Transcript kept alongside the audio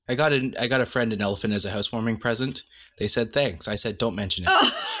I got a friend an elephant as a housewarming present. They said thanks. I said don't mention it. La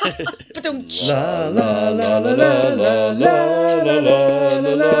la la la la la la la la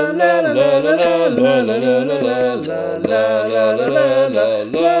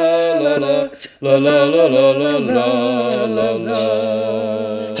la.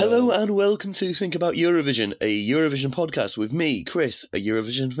 Hello and welcome to Think About Eurovision, a Eurovision podcast with me, Chris, a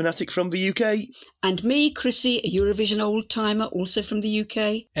Eurovision fanatic from the UK. And me, Chrissy, a Eurovision old-timer, also from the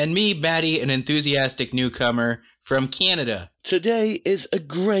UK. And me, Maddie, an enthusiastic newcomer from Canada. Today is a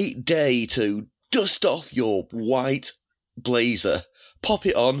great day to dust off your white blazer, pop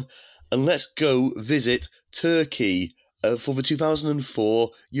it on, and let's go visit Turkey for the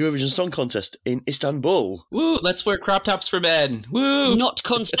 2004 Eurovision Song Contest in Istanbul. Woo, let's wear crop tops for men. Woo! Not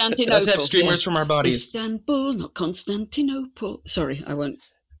Constantinople. Let's have streamers from our bodies. Istanbul, not Constantinople. Sorry, I won't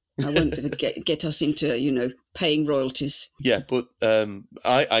get us into, paying royalties. Yeah, but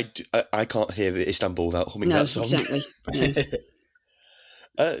I can't hear Istanbul without humming that song. Exactly.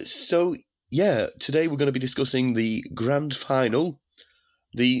 No. So, today we're going to be discussing the grand final.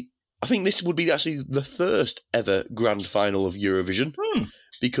 I think this would be actually the first ever grand final of Eurovision,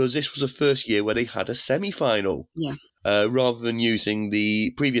 because this was the first year where they had a semi-final. Yeah. Rather than using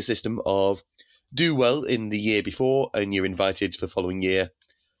the previous system of do well in the year before and you're invited for the following year.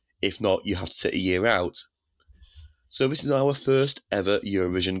 If not, you have to sit a year out. So this is our first ever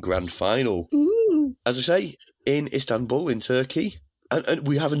Eurovision grand final. Ooh. As I say, in Istanbul, in Turkey. And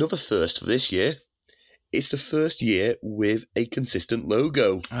we have another first for this year. It's the first year with a consistent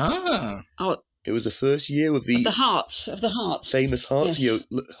logo. Ah. Oh, it was the first year with the hearts. famous heart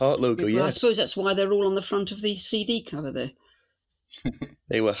logo, Well, yes. I suppose that's why they're all on the front of the CD cover there.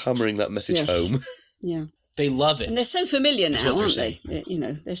 They were hammering that message home. Yeah. They love it. And they're so familiar That's now, what aren't they're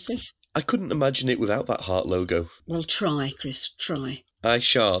they? They're so... I couldn't imagine it without that heart logo. Well, try, Chris, try. I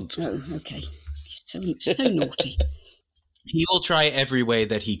shan't. Oh, okay. He's so naughty. He will try every way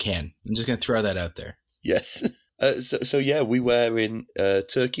that he can. I'm just going to throw that out there. Yes. We were in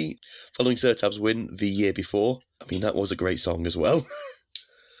Turkey following Sertab's win the year before. I mean, that was a great song as well.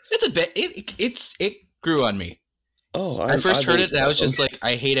 It's a bit. It grew on me. Oh, I first heard it and I was just like,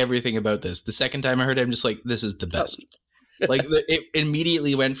 I hate everything about this. The second time I heard it, I'm just like, this is the best. Like, it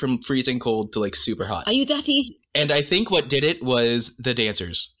immediately went from freezing cold to like super hot. Are you that easy? And I think what did it was the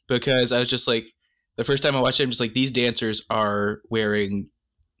dancers, because I was just like, the first time I watched it, I'm just like, these dancers are wearing,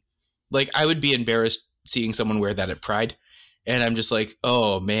 like, I would be embarrassed seeing someone wear that at Pride. And I'm just like,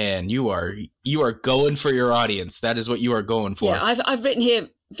 oh man, you are going for your audience. That is what you are going for. Yeah, I've written here,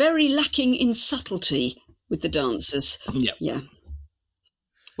 very lacking in subtlety with the dancers. Yeah. Yeah.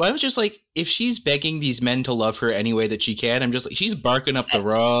 Well, I was just like, if she's begging these men to love her any way that she can, I'm just like, she's barking up the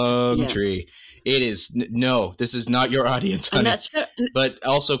wrong tree. It is, no, this is not your audience, honey. And that's fair. But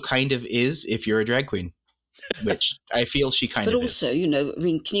also kind of is if you're a drag queen, which I feel she kind of is. But also,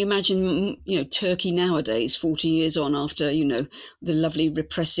 can you imagine, Turkey nowadays, 14 years on after, the lovely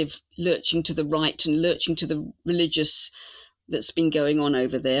repressive lurching to the right and lurching to the religious that's been going on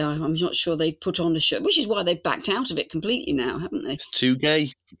over there. I'm not sure they put on a show, which is why they backed out of it completely now, haven't they? It's too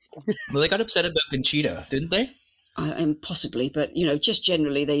gay. Well, they got upset about Conchita, didn't they? Possibly, but, just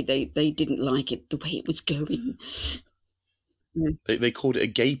generally they didn't like it, the way it was going. Yeah. They called it a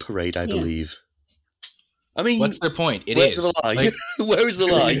gay parade, I believe. I mean... What's their point? Where's the lie? Like, where is the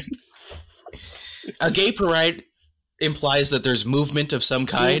lie? A gay parade implies that there's movement of some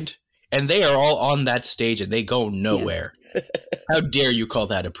kind, and they are all on that stage and they go nowhere. How dare you call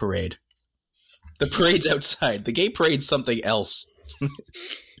that a parade? The parade's outside. The gay parade's something else.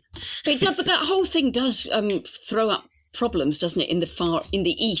 But that whole thing does throw up problems, doesn't it, in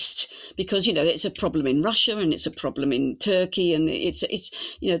the East? Because, it's a problem in Russia and it's a problem in Turkey, and it's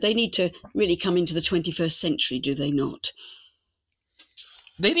they need to really come into the 21st century, do they not?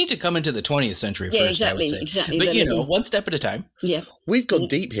 They need to come into the 20th century first, exactly, I would say. Exactly. But, one step at a time. Yeah. We've gone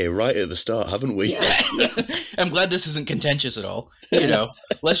deep here right at the start, haven't we? Yeah. I'm glad this isn't contentious at all.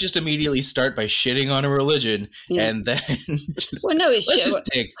 Let's just immediately start by shitting on a religion and then let's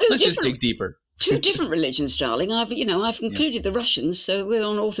just dig deeper. Two different religions, darling. I've included the Russians, so we're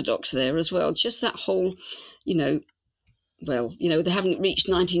on Orthodox there as well. Just that whole, they haven't reached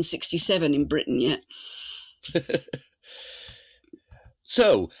 1967 in Britain yet.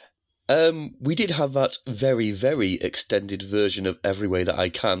 So, we did have that very, very extended version of Every Way That I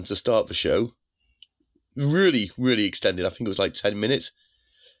Can to start the show. Really, really extended. I think it was like 10 minutes.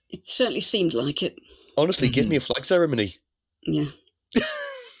 It certainly seemed like it. Honestly, give me a flag ceremony. Yeah.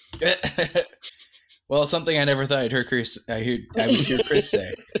 Well, something I never thought I would hear Chris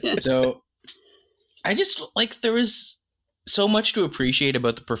say. So, I just, there was so much to appreciate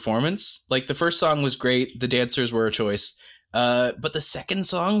about the performance. Like, the first song was great. The dancers were a choice. But the second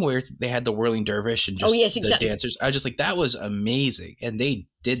song where they had the whirling dervish and just the dancers, I was just like, that was amazing. And they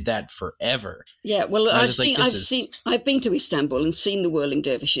did that forever. Yeah, well, I've been to Istanbul and seen the whirling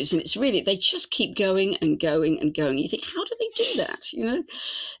dervishes, and it's really, they just keep going and going and going. You think, how do they do that? You know,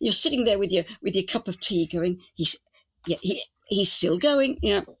 you're sitting there with your cup of tea going, he's still going.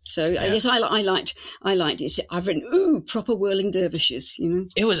 Yeah. So yeah. Yes, I liked it. I've written, proper whirling dervishes, you know.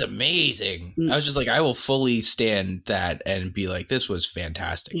 It was amazing. I was just like, I will fully stand that and be like, this was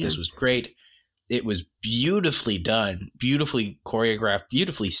fantastic. Yeah. This was great. It was beautifully done, beautifully choreographed,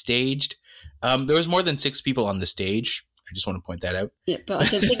 beautifully staged. There was more than 6 people on the stage. I just want to point that out. Yeah, but I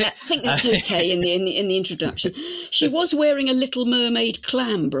think that's okay in the introduction. She was wearing a Little Mermaid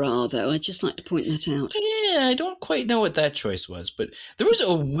clam bra, though. I'd just like to point that out. Yeah, I don't quite know what that choice was, but there was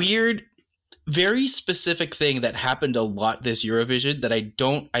a weird, very specific thing that happened a lot this Eurovision that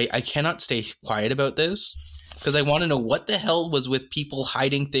I cannot stay quiet about this, because I want to know what the hell was with people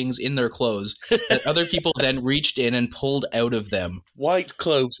hiding things in their clothes that other people then reached in and pulled out of them. White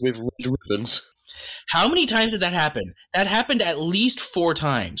clothes with red ribbons. How many times did that happen? That happened at least 4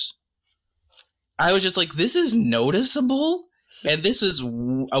 times. I was just like, this is noticeable, and this is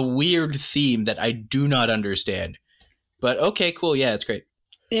a weird theme that I do not understand. But okay, cool, yeah, it's great.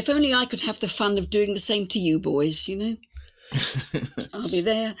 If only I could have the fun of doing the same to you boys, you know? I'll be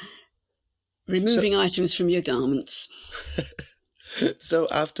there, removing items from your garments. So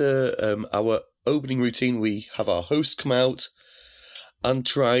after our opening routine, we have our host come out and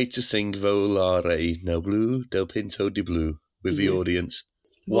try to sing Volare nel blu del pinto di blu with the audience.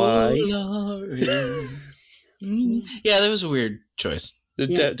 Why? Yeah, that was a weird choice.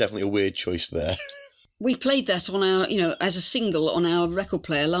 Definitely a weird choice there. We played that on our, as a single on our record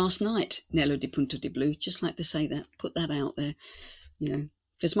player last night, Nello di Punto di Blu. Just like to say that, put that out there,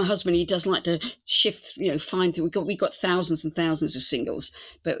 Because my husband, he does like to shift, find. We got thousands and thousands of singles,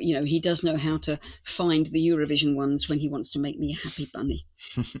 but he does know how to find the Eurovision ones when he wants to make me a happy bunny.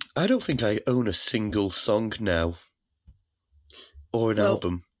 I don't think I own a single song now, or an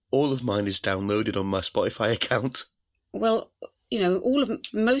album. All of mine is downloaded on my Spotify account. Well,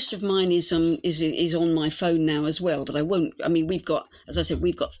 most of mine is on my phone now as well, but I won't. I mean, we've got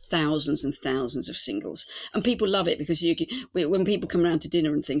thousands and thousands of singles, and people love it because when people come around to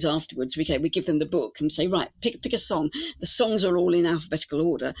dinner and things afterwards, we give them the book and say, right, pick a song. The songs are all in alphabetical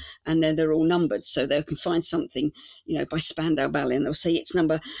order, and then they're all numbered, so they can find something, by Spandau Ballet, and they'll say it's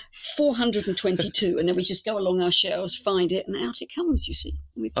number 422, and then we just go along our shelves, find it, and out it comes. You see,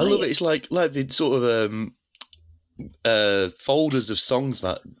 I love it. It's like the sort of folders of songs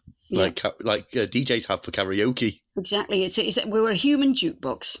that DJs have for karaoke. Exactly. We're a human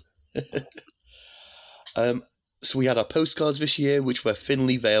jukebox. So we had our postcards this year, which were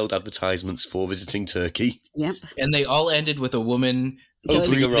thinly veiled advertisements for visiting Turkey. Yep. And they all ended with a woman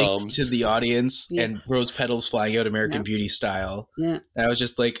opening her arms to the audience and rose petals flying out American Beauty style. Yeah. And I was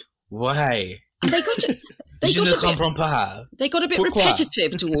just like, why? And they got a bit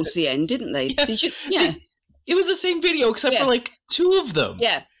repetitive towards the end, didn't they? Yeah. Did you? Yeah. It was the same video, except for 2 of them.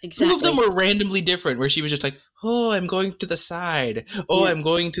 Yeah, exactly. 2 of them were randomly different, where she was just like, oh, I'm going to the side. Oh, I'm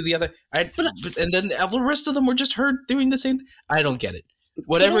going to the other. And then the rest of them were just her doing the same thing. I don't get it.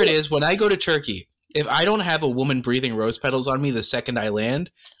 Whatever it is, when I go to Turkey, if I don't have a woman breathing rose petals on me the second I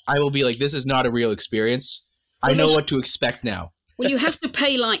land, I will be like, this is not a real experience. I know what to expect now. Well, you have to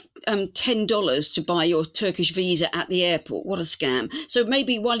pay $10 to buy your Turkish visa at the airport. What a scam. So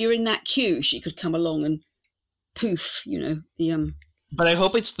maybe while you're in that queue, she could come along and poof, But I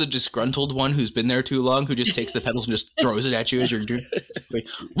hope it's the disgruntled one who's been there too long, who just takes the petals and just throws it at you as you're doing. Like,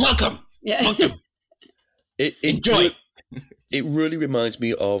 welcome. Yeah. Welcome. Enjoy. It really reminds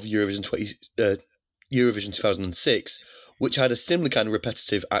me of Eurovision 2006, which had a similar kind of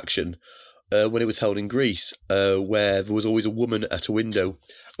repetitive action when it was held in Greece, where there was always a woman at a window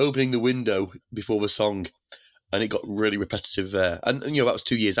opening the window before the song, and it got really repetitive there. And that was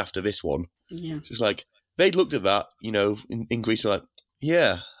 2 years after this one. Yeah. So it's like, they'd looked at that, in Greece, and like,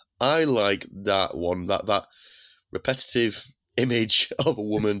 yeah, I like that one, that repetitive image of a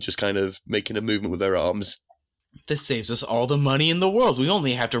woman just kind of making a movement with her arms. This saves us all the money in the world. We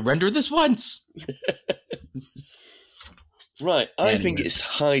only have to render this once. Right, I think it's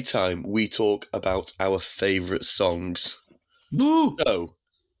high time we talk about our favourite songs. Woo! So,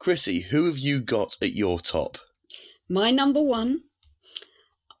 Chrissy, who have you got at your top? My number 1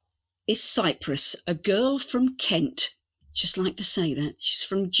 is Cyprus, a girl from Kent. Just like to say that. She's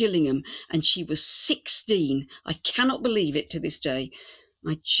from Gillingham, and she was 16. I cannot believe it to this day.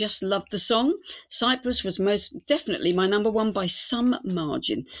 I just loved the song. Cyprus was most definitely my number one by some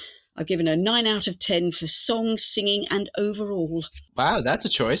margin. I've given her 9 out of 10 for song, singing, and overall. Wow, that's a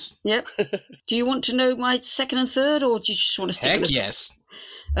choice. Yep. Do you want to know my second and third, or do you just want to stick Heck with yes.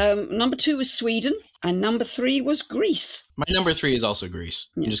 Number 2 was Sweden, and number 3 was Greece. My number 3 is also Greece.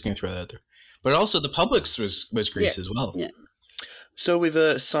 Yeah. I'm just going to throw that out there. But also the Publix was Greece as well. Yeah. So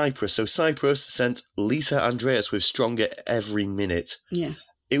with Cyprus, Cyprus sent Lisa Andreas with Stronger Every Minute. Yeah.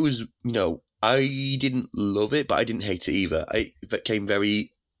 It was, I didn't love it, but I didn't hate it either. It came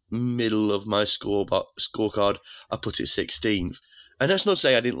very middle of my scorecard. I put it 16th. And that's not to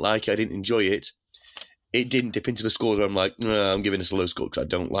say I didn't like it, I didn't enjoy it. It didn't dip into the scores where I'm like, no, I'm giving this a low score because I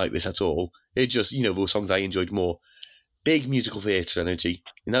don't like this at all. It just, there were songs I enjoyed more. Big musical theatre energy,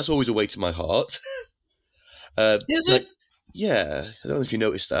 and that's always a way to my heart. Is it? Yeah, I don't know if you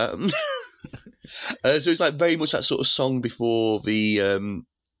noticed that. So it's like very much that sort of song before the,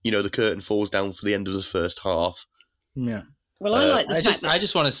 the curtain falls down for the end of the first half. Yeah. Well, I like the fact that... I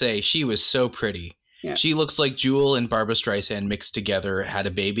just want to say she was so pretty. Yeah. She looks like Jewel and Barbra Streisand mixed together had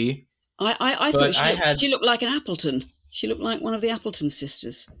a baby. I thought she looked like an Appleton. She looked like one of the Appleton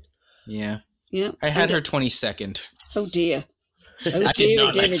sisters. Yeah. Yeah. I had her 22nd. Oh, dear. Oh, I did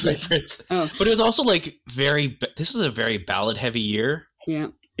not like Cyprus. Oh. But it was also like this was a very ballad-heavy year. Yeah.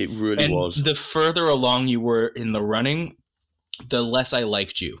 It really was. The further along you were in the running, the less I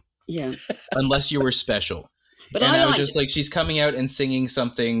liked you. Yeah. Unless you were special. But I was just like, she's coming out and singing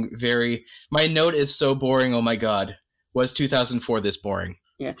something very... My note is so boring, oh my God. Was 2004 this boring?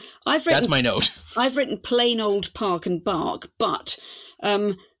 Yeah. That's my note. I've written Plain Old Park and Bark, but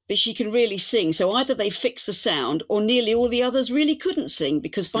she can really sing. So either they fixed the sound or nearly all the others really couldn't sing,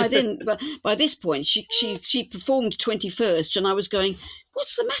 because by this point, she performed 21st and I was going,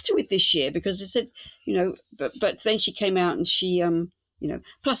 what's the matter with this year? Because I said, but then she came out and she...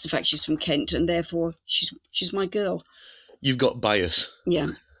 plus the fact she's from Kent and therefore she's my girl. You've got bias. Yeah,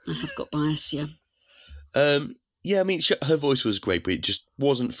 I have got bias, yeah. Yeah, I mean, her voice was great, but it just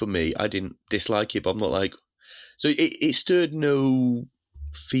wasn't for me. I didn't dislike it, but I'm not like... So it stirred no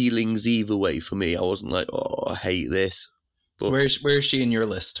feelings either way for me. I wasn't like, oh, I hate this. But where is she in your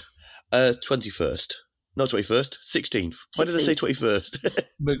list? 21st. Not 21st, 16th. Why did I say 21st?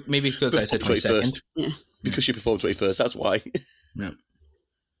 But maybe it's because I said 22nd. Yeah. Because she performed 21st, that's why. Yeah.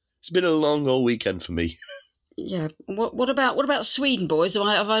 It's been a long old weekend for me. Yeah. What about Sweden, boys?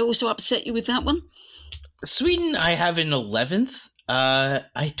 Have I also upset you with that one? Sweden, I have in 11th.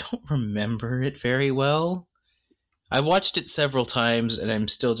 I don't remember it very well. I watched it several times, and I'm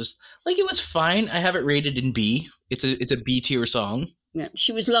still just like, it was fine. I have it rated in B. It's a B tier song. Yeah,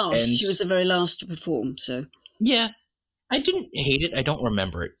 she was last. She was the very last to perform. So yeah, I didn't hate it. I don't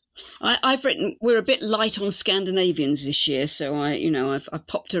remember it. I've written we're a bit light on Scandinavians this year, so I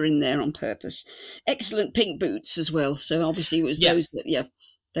popped her in there on purpose. Excellent pink boots as well. So obviously it was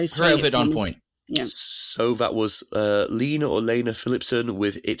those her a bit on point. Yeah. So that was Lena Philipsson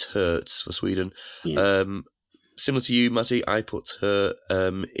with It Hurts for Sweden. Yeah. Similar to you, Matty, I put her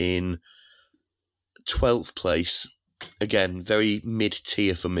in 12th place. Again, very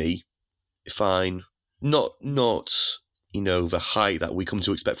mid-tier for me. Fine. Not the height that we come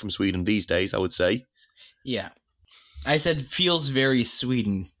to expect from Sweden these days, I would say. Yeah. I said feels very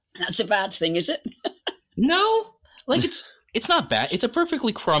Sweden. That's a bad thing, is it? No. Like, it's not bad. It's a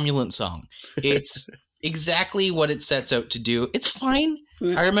perfectly cromulent song. It's exactly what it sets out to do. It's fine.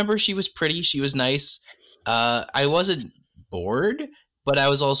 Yeah. I remember she was pretty. She was nice. I wasn't bored, but I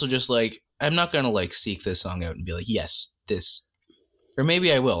was also just like, I'm not going to like seek this song out and be like, yes, this. Or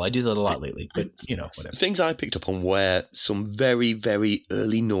maybe I will. I do that a lot lately, but whatever. Things I picked up on were some very, very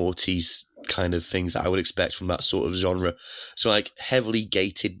early noughties kind of things that I would expect from that sort of genre. So like heavily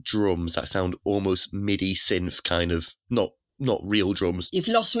gated drums that sound almost MIDI synth kind of, not real drums. You've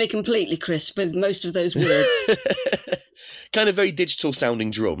lost me completely, Chris, with most of those words. Kind of very digital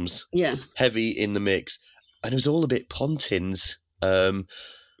sounding drums. Yeah. Heavy in the mix. And it was all a bit pontins.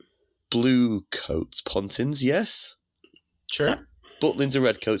 Blue coats pontins, yes? Sure. Butlins are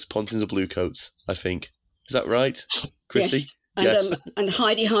red coats, pontins are blue coats, I think. Is that right, Christy? Yes. And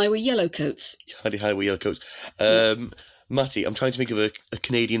Heidi High were yellow coats. Heidi High were yellow coats. Matty, I'm trying to think of a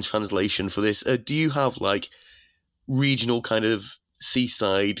Canadian translation for this. Do you have like regional kind of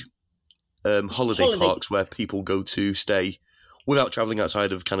seaside holiday parks where people go to stay without travelling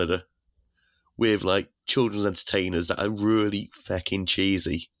outside of Canada with like children's entertainers that are really fucking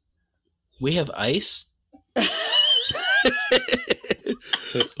cheesy? We have ice.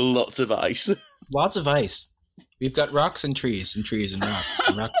 Lots of ice. Lots of ice. We've got rocks and trees and trees and rocks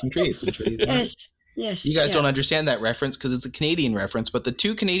and rocks and trees and trees. And yes. Yes. You guys don't understand that reference because it's a Canadian reference, but the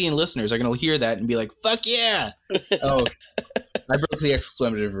 2 Canadian listeners are going to hear that and be like, fuck yeah. Oh, I broke the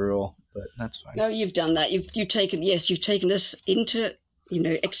exclamative rule, but that's fine. No, you've done that. You've taken us into,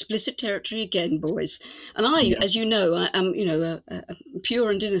 explicit territory again, boys. And I, as you know, I am, pure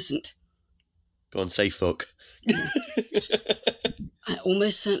and innocent. Go on, say fuck. I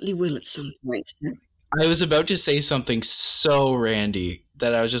almost certainly will at some point. So. I was about to say something so randy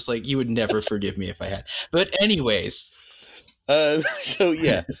that I was just like, you would never forgive me if I had. But anyways. So,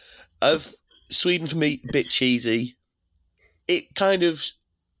 yeah. Sweden, for me, a bit cheesy. It kind of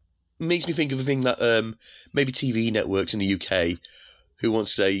makes me think of a thing that maybe TV networks in the UK who want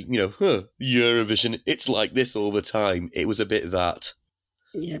to say, Eurovision, it's like this all the time. It was a bit that.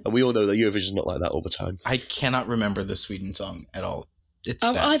 Yeah. And we all know that Eurovision's not like that all the time. I cannot remember the Sweden song at all. It's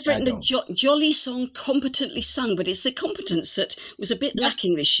bad. I've written a jolly song, competently sung, but it's the competence that was a bit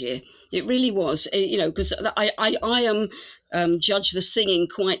lacking this year. It really was, because I judge the singing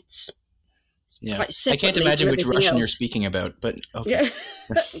quite separately. I can't imagine which Russian you're else. Speaking about, but okay. Yeah,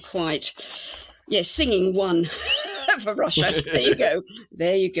 quite. Yeah, singing one for Russia.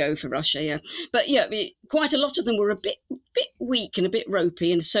 There you go for Russia. Yeah, but yeah, quite a lot of them were a bit weak and a bit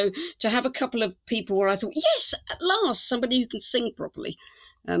ropey, and so to have a couple of people where I thought, yes, at last somebody who can sing properly,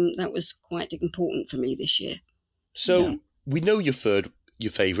 that was quite important for me this year. So we know your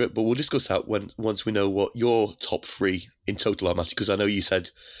favourite, but we'll discuss that once we know what your top 3 in total are, Matty. Because I know you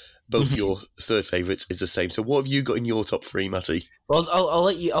said both your third favourites is the same. So what have you got in your top 3, Matty? Well,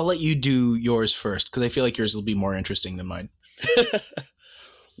 I'll let you do yours first because I feel like yours will be more interesting than mine.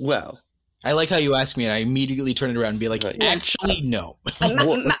 Well, I like how you ask me and I immediately turn it around and be like, actually, no.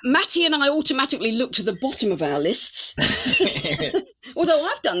 Matty and I automatically look to the bottom of our lists. Although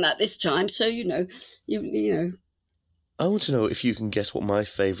I've done that this time, so you know. I want to know if you can guess what my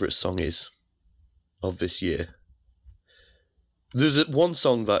favourite song is of this year. There's one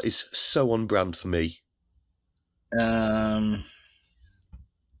song that is so on brand for me.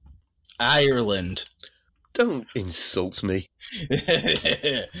 Ireland. Don't insult me.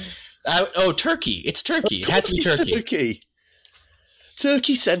 Turkey. It's Turkey. It has to be Turkey.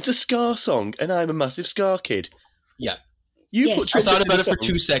 Turkey sent a ska song, and I'm a massive ska kid. Yeah. I thought about it for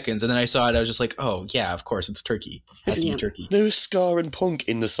 2 seconds, and then I saw it. I was just like, oh, yeah, of course, it's Turkey. It has to be Turkey. There is ska and punk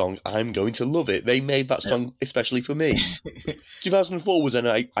in the song. I'm going to love it. They made that song especially for me. 2004 was when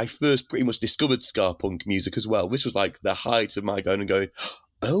I first pretty much discovered ska punk music as well. This was like the height of my going,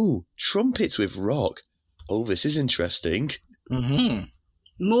 oh, trumpets with rock. Oh, this is interesting. Mm-hmm.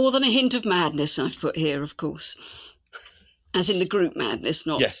 More than a hint of madness, I've put here, of course. As in the group madness,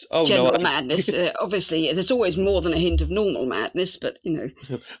 not general madness. Obviously, there's always more than a hint of normal madness, but,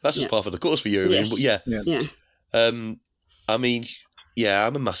 That's just part of the course for you, yes. But yeah. I mean,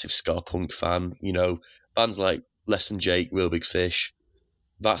 I'm a massive ska punk fan. Bands like Less Than Jake, Real Big Fish,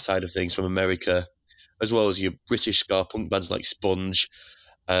 that side of things from America, as well as your British ska punk bands like Sponge,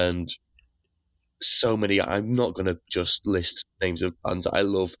 and so many. I'm not going to just list names of bands that I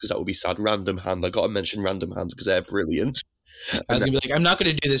love because that would be sad. Random Hand, I got to mention Random Hand because they're brilliant. I was going to be like, I'm not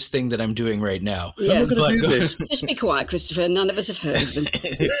going to do this thing that I'm doing right now. Yeah. I'm not going to do this. Just be quiet, Christopher. None of us have heard of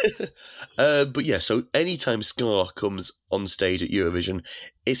them. But yeah, so anytime ska comes on stage at Eurovision,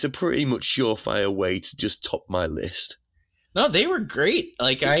 it's a pretty much surefire way to just top my list. No, they were great.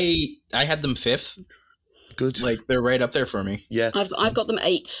 Like, I had them 5th. Good. Like, they're right up there for me. Yeah. I've got them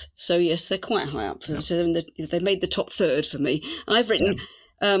 8th, so yes, they're quite high up. Yeah. So they made the top 3rd for me. I've written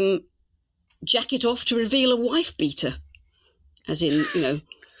jacket off to reveal a wife beater. As in,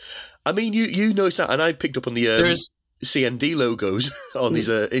 I mean, you noticed that, and I picked up on the CND logos on his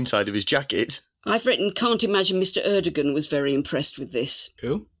inside of his jacket. I've written, can't imagine Mr. Erdogan was very impressed with this.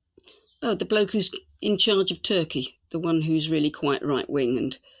 Who? Oh, the bloke who's in charge of Turkey, the one who's really quite right-wing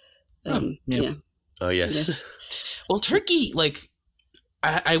and, yeah. Oh, yes. Well, Turkey, like,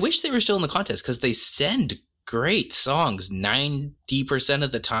 I wish they were still in the contest because they send great songs 90%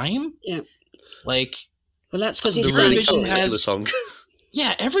 of the time. Yeah. Like... Well, that's because he's Eurovision has the song.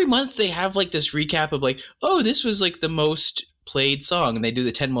 Yeah, every month they have like this recap of like, oh, this was like the most played song, and they do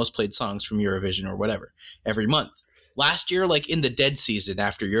the 10 most played songs from Eurovision or whatever every month. Last year, like in the dead season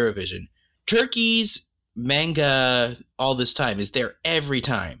after Eurovision, Turkey's Manga All This Time is there every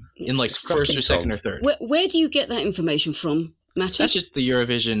time in like first or second or third. Where do you get that information from, Matty? That's just the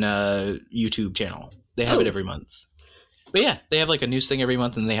Eurovision YouTube channel. They have it every month. But yeah, they have like a news thing every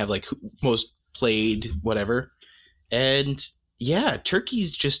month, and they have like most played whatever, and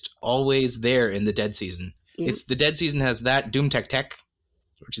Turkey's just always there in the dead season. It's the dead season has that Doom Tech Tech,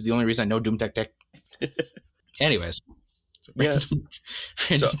 which is the only reason I know Doom Tech Tech. Anyways, Yeah.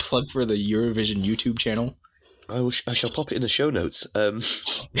 Random plug for the Eurovision YouTube channel. I shall pop it in the show notes. I don't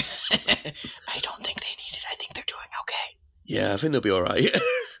think they need it. I think they're doing okay. Yeah, I think they'll be all right.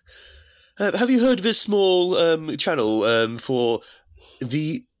 Have you heard of this small channel for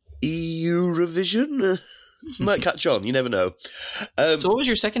the Eurovision? Might catch on. You never know. So what was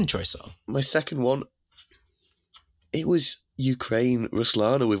your second choice song? My second one, it was Ukraine,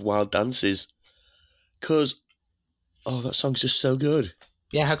 Ruslana with Wild Dances. Because, that song's just so good.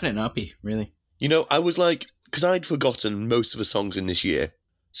 Yeah, how can it not be, really? You know, I was like, because I'd forgotten most of the songs in this year.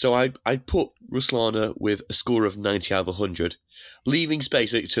 So I put Ruslana with a score of 90 out of 100, leaving space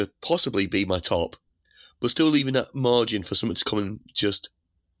for it to possibly be my top, but still leaving that margin for someone to come and just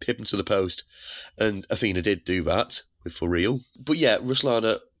pip into the post. And Athena did do that, with For Real. But yeah,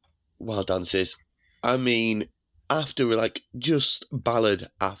 Ruslana, Wild Dances. I mean, after like just ballad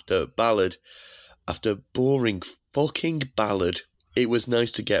after ballad, after boring fucking ballad, it was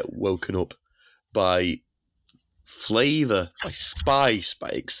nice to get woken up by flavour, by spice, by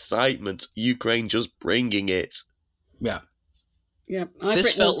excitement. Ukraine just bringing it. Yeah. Yeah.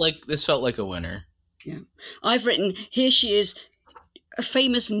 This felt like a winner. Yeah. I've written, here she is, a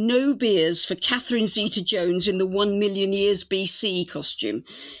famous no beers for Catherine Zeta-Jones in the 1 million years BC costume.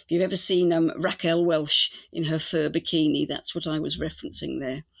 If you've ever seen Raquel Welch in her fur bikini, that's what I was referencing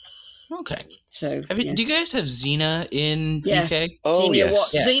there. Okay. So, do you guys have Xena in UK? Oh, Xena,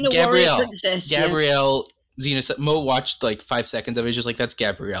 yes. Xena Gabrielle. Warrior Princess. Gabrielle, Xena. Mo watched like 5 seconds of it. Just like, that's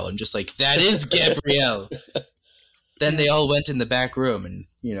Gabrielle. I'm just like, that is Gabrielle. Then they all went in the back room and,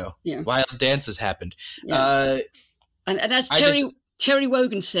 wild dances happened. Yeah. And as Terry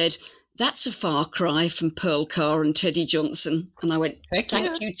Wogan said, that's a far cry from Pearl Carr and Teddy Johnson. And I went,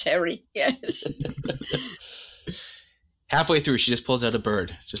 thank you, Terry. Yes. Halfway through, she just pulls out a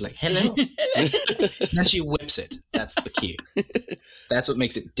bird. She's like, hello. And then she whips it. That's the key. That's what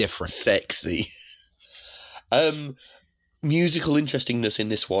makes it different. Sexy. Musical interestingness in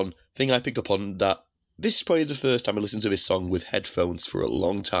this one. Thing I picked up on that this is probably the first time I listened to this song with headphones for a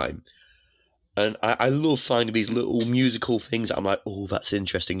long time. And I love finding these little musical things that I'm like, oh, that's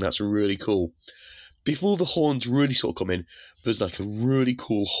interesting. That's really cool. Before the horns really sort of come in, there's like a really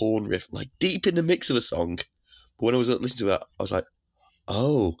cool horn riff, like deep in the mix of a song. But when I was listening to that, I was like,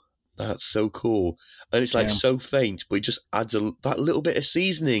 oh, that's so cool. And it's like so faint, but it just adds that little bit of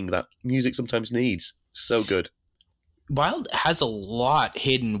seasoning that music sometimes needs. It's so good. Wild has a lot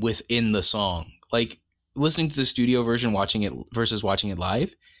hidden within the song. Like listening to the studio version, watching it versus watching it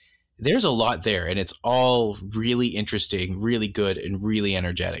live, there's a lot there, and it's all really interesting, really good, and really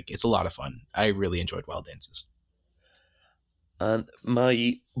energetic. It's a lot of fun. I really enjoyed Wild Dances. And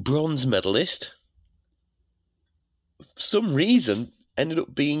my bronze medalist, for some reason, ended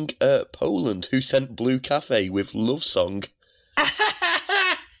up being Poland, who sent Blue Cafe with Love Song.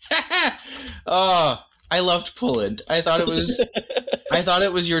 Oh, I loved Poland. I thought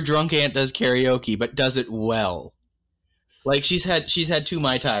it was your drunk aunt does karaoke, but does it well. Like she's had 2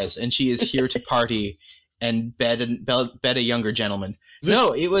 Mai Tais, and she is here to party and bed a younger gentleman.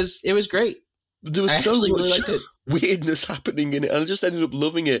 It was great. There was so much weirdness happening in it, and I just ended up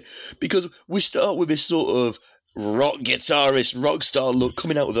loving it because we start with this sort of rock guitarist, rock star look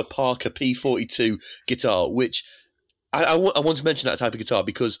coming out with a Parker P42 guitar, which I want to mention that type of guitar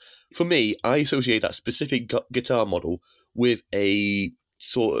because for me, I associate that specific guitar model with a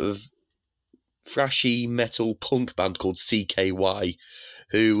sort of thrashy metal punk band called CKY,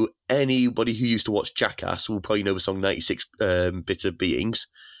 who anybody who used to watch Jackass will probably know the song 96 Bitter Beings.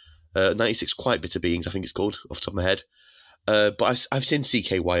 96 Quite Bitter Beings, I think it's called, off the top of my head. But I've seen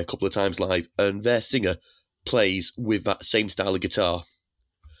CKY a couple of times live, and their singer plays with that same style of guitar.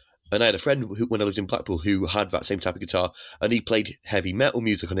 And I had a friend when I lived in Blackpool who had that same type of guitar, and he played heavy metal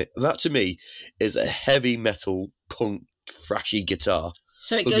music on it. That to me is a heavy metal punk thrashy guitar.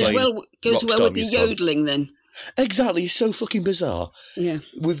 So it goes well with the yodeling then. Exactly, it's so fucking bizarre. Yeah.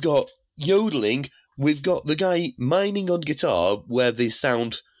 We've got yodeling, we've got the guy miming on guitar where the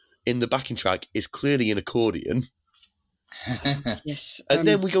sound in the backing track is clearly an accordion. Yes. And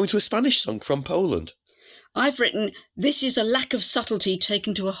then we go into a Spanish song from Poland. I've written, this is a lack of subtlety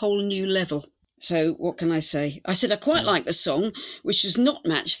taken to a whole new level. So what can I say? I said I quite like the song, which does not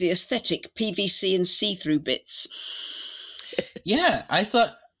match the aesthetic PVC and see-through bits. Yeah, I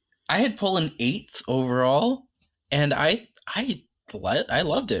thought I had Poland 8th overall, and I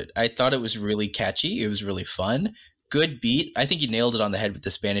loved it. I thought it was really catchy. It was really fun. Good beat. I think you nailed it on the head with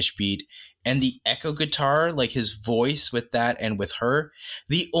the Spanish beat. And the echo guitar, like his voice with that and with her.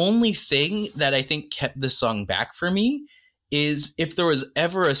 The only thing that I think kept the song back for me is if there was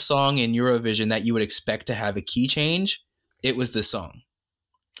ever a song in Eurovision that you would expect to have a key change, it was this song.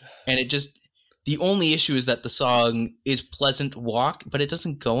 And it just, the only issue is that the song is pleasant walk, but it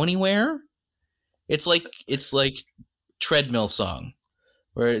doesn't go anywhere. It's like treadmill song,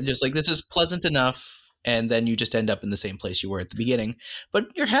 where just like, this is pleasant enough, and then you just end up in the same place you were at the beginning. But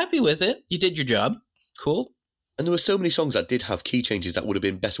you're happy with it. You did your job. Cool. And there were so many songs that did have key changes that would have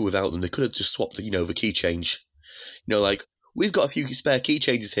been better without them. They could have just swapped, the key change. Like, we've got a few spare key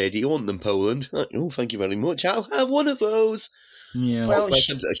changes here. Do you want them, Poland? Oh, thank you very much. I'll have one of those. Yeah. Well,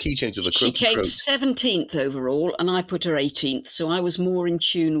 a key change with a she came approach. 17th overall, and I put her 18th. So I was more in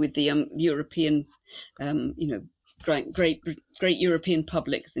tune with the European, great European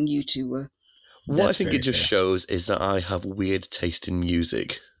public than you two were. What I think it just shows is that I have weird taste in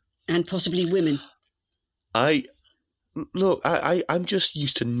music. And possibly women. I'm just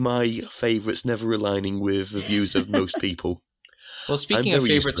used to my favourites never aligning with the views of most people. Well, speaking of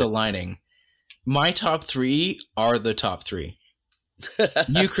favourites aligning, my top 3 are the top 3.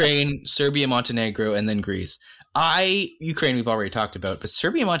 Ukraine, Serbia, Montenegro, and then Greece. Ukraine we've already talked about, but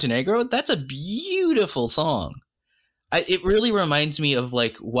Serbia, Montenegro, that's a beautiful song. It really reminds me of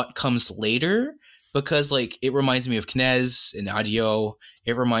like what comes later, because like it reminds me of Knez and Adio.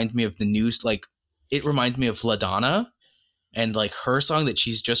 It reminds me of the news, like it reminds me of Vladana and like her song that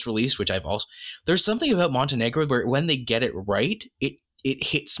she's just released, which there's something about Montenegro where when they get it right, it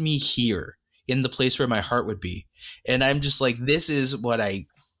hits me here in the place where my heart would be. And I'm just like, this is what I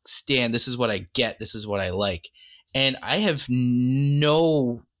stand. This is what I get. This is what I like. And I have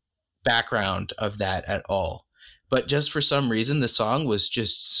no background of that at all. But just for some reason, the song was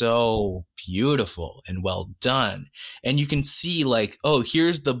just so beautiful and well done. And you can see like, oh,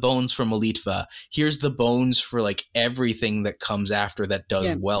 here's the bones for Molitva. Here's the bones for like everything that comes after that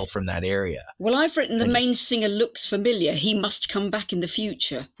does well from that area. Well, I've written the main singer looks familiar. He must come back in the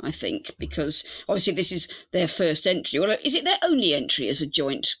future, I think, because obviously this is their first entry. Well, is it their only entry as a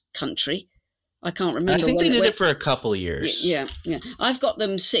joint country? I can't remember. I think they did it for a couple of years. Yeah. I've got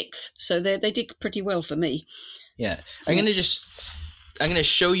them 6th, so they did pretty well for me. Yeah, I'm gonna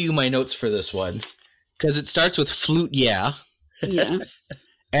show you my notes for this one because it starts with flute, yeah, and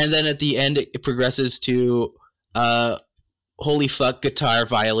then at the end it progresses to holy fuck, guitar,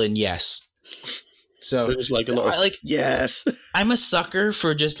 violin, yes. So there's like a lot of yes. I'm a sucker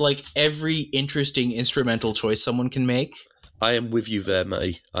for just like every interesting instrumental choice someone can make. I am with you there,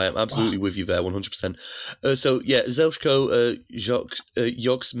 Matty. I am absolutely with you there, 100%. So yeah, Zelshko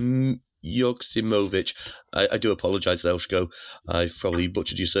Yoksimovic. I do apologise, Zelshko. I've probably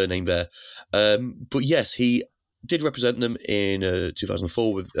butchered your surname there. But yes, he did represent them in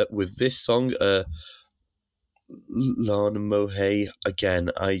 2004 with this song, Lana Mohe. Again,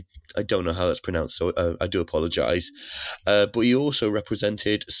 I don't know how that's pronounced, so I do apologise. But he also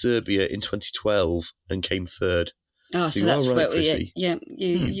represented Serbia in 2012 and came 3rd. Oh, so that's right, where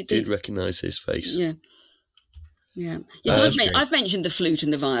you did recognise his face. Yeah. Yes, I've mentioned the flute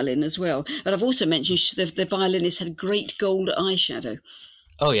and the violin as well, but I've also mentioned the violinist had great gold eyeshadow.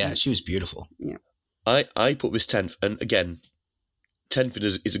 Oh yeah, she was beautiful. Yeah. I put this 10th, and again, 10th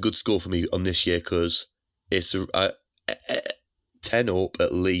is a good score for me on this year because it's 10 up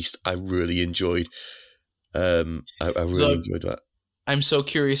at least. I really enjoyed. I really enjoyed that. I'm so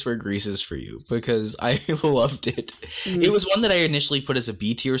curious where Grease is for you because I loved it. Mm. It was one that I initially put as a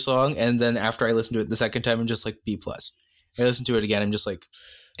B tier song, and then after I listened to it the second time, I'm just like B+. I listened to it again, I'm just like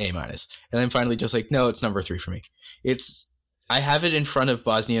A-. And then finally just like, no, it's number 3 for me. I have it in front of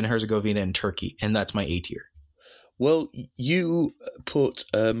Bosnia and Herzegovina and Turkey, and that's my A tier. Well, you put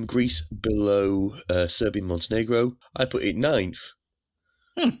Greece below Serbia and Montenegro. I put it 9th.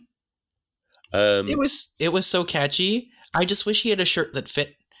 It was so catchy. I just wish he had a shirt that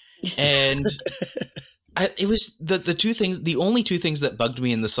fit. And it was the two things, the only two things that bugged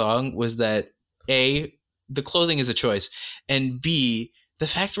me in the song was that A, the clothing is a choice, and B, the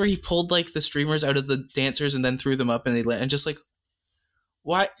fact where he pulled like the streamers out of the dancers and then threw them up and they and just like,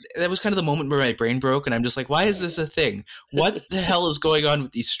 why? That was kind of the moment where my brain broke and I'm just like, why is this a thing? What the hell is going on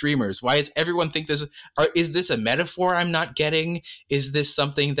with these streamers? Why does everyone think is this a metaphor I'm not getting? Is this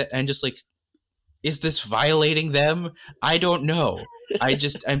something that I'm just like, is this violating them? I don't know.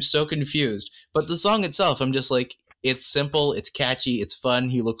 I'm so confused. But the song itself, I'm just like, it's simple, it's catchy, it's fun.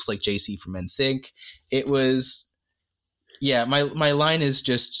 He looks like JC from NSYNC. It was, my line is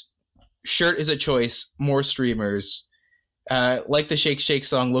just, shirt is a choice, more streamers. Like the Shake Shake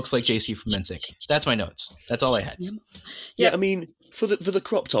song, looks like JC from NSYNC. That's my notes. That's all I had. Yeah, I mean, for the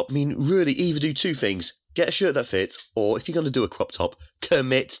crop top, I mean, really either do two things. Get a shirt that fits, or if you're going to do a crop top,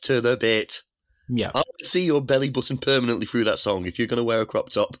 commit to the bit. Yeah. I want to see your belly button permanently through that song if you're going to wear a crop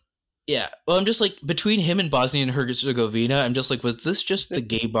top. Yeah. Well, I'm just like, between him and Bosnia and Herzegovina, I'm just like, was this just the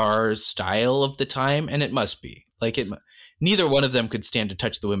gay bar style of the time? And it must be. Like, neither one of them could stand to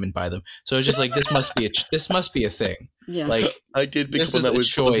touch the women by them. So it's just like, this must be a thing. Yeah. Like, I did pick this up on is that a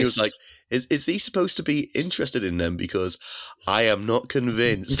with Bosnia. He was choice. like, is he supposed to be interested in them? Because I am not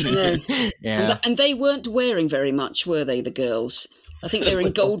convinced. No. Yeah. And they weren't wearing very much, were they, the girls? I think they were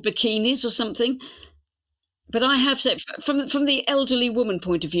in gold bikinis or something. But I have said, from the elderly woman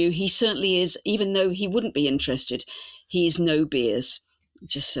point of view, he certainly is, even though he wouldn't be interested, he is no beers.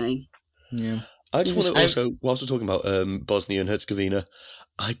 Just saying. Yeah. I just want to also, whilst we're talking about Bosnia and Herzegovina,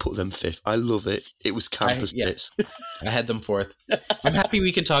 I put them 5th. I love it. It was campus bits. I had them 4th. I'm happy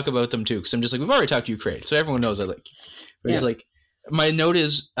we can talk about them too, because I'm just like, we've already talked Ukraine, so everyone knows I like you. But it's like, my note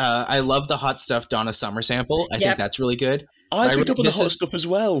is, I love the Hot Stuff Donna Summer sample. I think that's really good. I picked up on the Hot Stuff as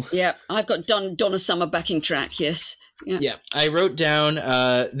well. Yeah, I've got Donna Summer backing track, yes. Yeah, I wrote down,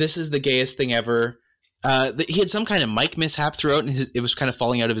 this is the gayest thing ever. He had some kind of mic mishap throughout, and it was kind of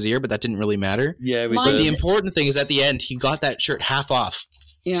falling out of his ear, but that didn't really matter. Yeah, it was, but the important thing is at the end, he got that shirt half off.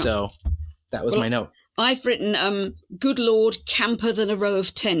 Yeah. So that was my note. I've written, good Lord, camper than a row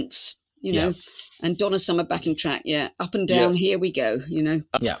of tents, you know, and Donna Summer backing track, up and down, here we go, you know.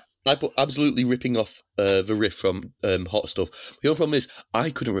 Yeah. I put absolutely ripping off the riff from Hot Stuff. The only problem is I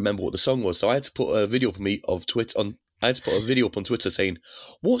couldn't remember what the song was, so I had to put a video up I had to put a video up on Twitter saying,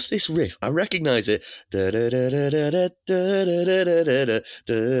 "What's this riff? I recognise it."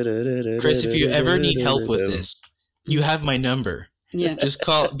 Chris, if you ever need help with this, you have my number. Yeah. Just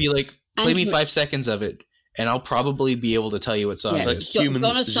be like, play me 5 seconds of it, and I'll probably be able to tell you what song it is.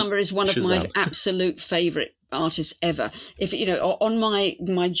 Donna Summer is one of my absolute favourite artists ever. If you know, on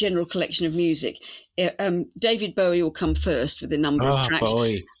my general collection of music, David Bowie will come first with a number of tracks,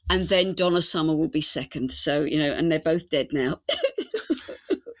 and then Donna Summer will be second. So you know, and they're both dead now.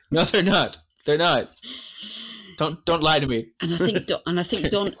 No, they're not. They're not. Don't lie to me. And I think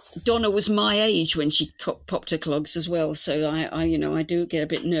Donna was my age when she popped her clogs as well. So I do get a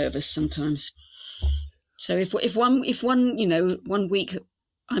bit nervous sometimes. So if one you know 1 week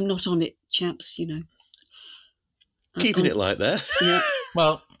I'm not on it, chaps, you know. Keeping it light there. Yeah.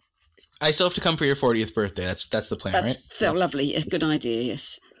 Well, I still have to come for your 40th birthday. That's the plan, right? That's lovely. A good idea,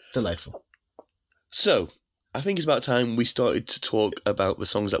 yes. Delightful. So, I think it's about time we started to talk about the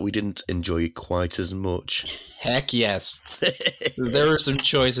songs that we didn't enjoy quite as much. Heck yes. There were some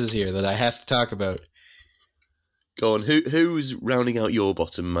choices here that I have to talk about. Go on, who's rounding out your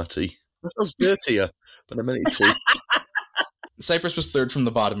bottom, Matty? That sounds dirtier, but I meant it to. Cyprus was 3rd from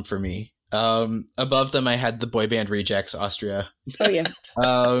the bottom for me. Above them, I had the boy band Rejects, Austria. Oh, yeah.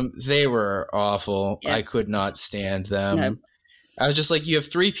 They were awful. Yeah. I could not stand them. No. I was just like, you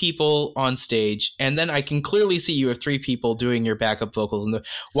have 3 people on stage, and then I can clearly see you have 3 people doing your backup vocals.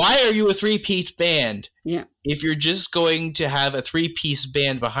 Why are you a 3-piece band? Yeah. If you're just going to have a 3-piece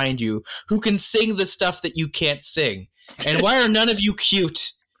band behind you who can sing the stuff that you can't sing? And why are none of you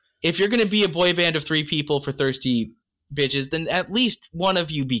cute? If you're going to be a boy band of 3 people for thirsty bitches, then at least one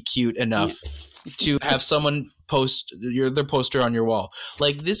of you be cute enough to have someone post their poster on your wall.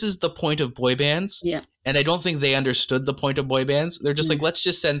 Like, this is the point of boy bands. Yeah. And I don't think they understood the point of boy bands. They're just like, let's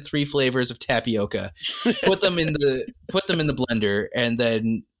just send 3 flavors of tapioca, put them in the blender, and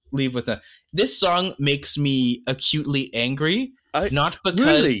then leave with them. This song makes me acutely angry. Not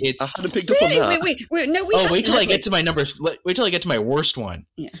because it's. I hadn't picked up on that. Wait, no, wait till I get to my numbers. Wait till I get to my worst one.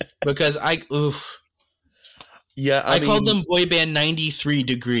 Yeah. Because Yeah, I called them boy band 93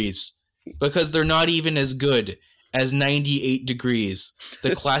 degrees because they're not even as good as 98 degrees,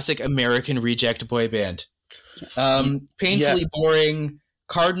 the classic American reject boy band. Painfully boring,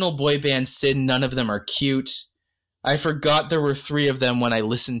 cardinal boy band sin, none of them are cute. I forgot there were 3 of them when I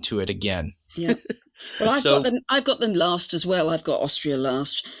listened to it again. Yeah. Well, I've got them last as well. I've got Austria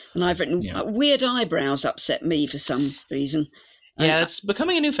last, and I've written weird eyebrows upset me for some reason. Yeah, it's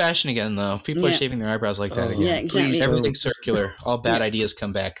becoming a new fashion again, though. People are shaving their eyebrows like that again. Yeah, exactly. Please, everything's circular. All bad ideas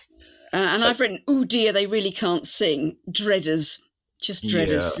come back. And I've written, oh dear, they really can't sing. Dreaders. Just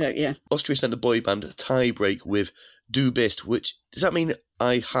dreaders. Yeah. Austria sent the boy band a tie break with Du bist, which, does that mean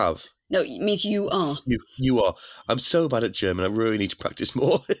I have? No, it means you are. You are. I'm so bad at German, I really need to practice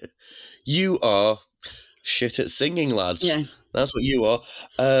more. You are shit at singing, lads. Yeah. That's what you are.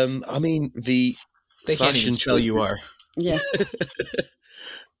 I mean, they can't even spell you are. Yeah.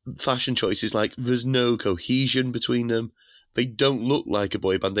 Fashion choices, like, there's no cohesion between them. They don't look like a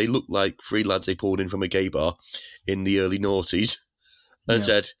boy band. They look like 3 lads they pulled in from a gay bar in the early noughties and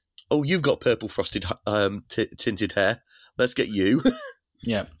said, "Oh, you've got purple frosted tinted hair. Let's get you."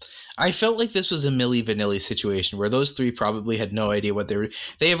 Yeah. I felt like this was a Milli Vanilli situation where those three probably had no idea what they were.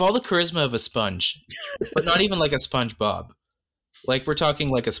 They have all the charisma of a sponge, but not even like a SpongeBob. Like we're talking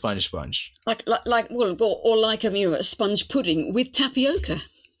like a sponge. Like or like a sponge pudding with tapioca.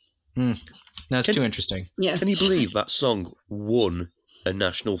 That's too interesting. Yeah. Can you believe that song won a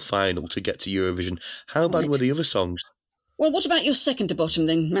national final to get to Eurovision? How bad were the other songs? Well, what about your second to bottom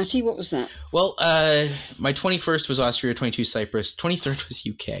then, Matty? What was that? Well, my 21st was Austria, 22 Cyprus, 23rd was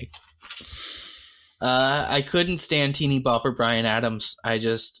UK. I couldn't stand Teeny Bopper Bryan Adams.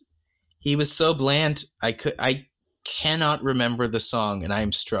 He was so bland. I cannot remember the song, and I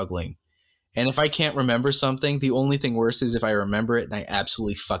am struggling. And if I can't remember something, the only thing worse is if I remember it and I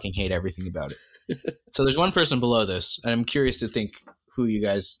absolutely fucking hate everything about it. So there's one person below this, and I'm curious to think who you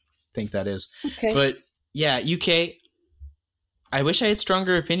guys think that is. Okay. But yeah, UK, I wish I had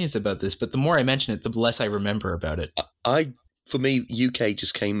stronger opinions about this, but the more I mention it, the less I remember about it. For me, UK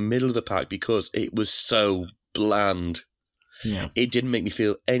just came middle of the pack because it was so bland. Yeah. It didn't make me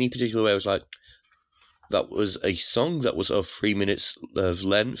feel any particular way. I was like, that was a song that was of 3 minutes of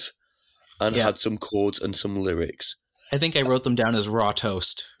length and had some chords and some lyrics. I think I wrote them down as raw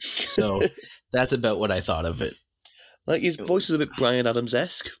toast. So that's about what I thought of it. Like, his voice is a bit Bryan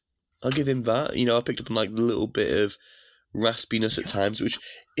Adams-esque. I'll give him that. You know, I picked up on like a little bit of raspiness at times, which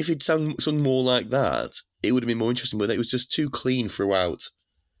if he'd sung more like that, it would have been more interesting, but it was just too clean throughout.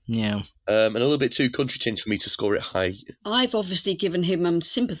 Yeah. And a little bit too country tinge for me to score it high. I've obviously given him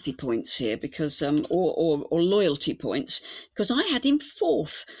sympathy points here because or loyalty points because I had him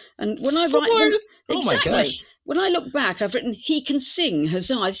fourth. And when I write them, Oh my gosh. When I look back, I've written he can sing,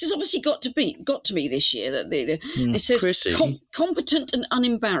 huzzah. This has obviously got to me this year. That it says competent and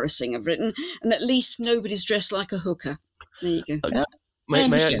unembarrassing. I've written, and at least nobody's dressed like a hooker. There you go. May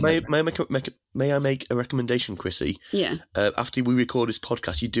I make a recommendation, Chrissy? Yeah. After we record this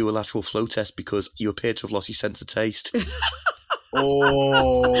podcast, you do a lateral flow test because you appear to have lost your sense of taste.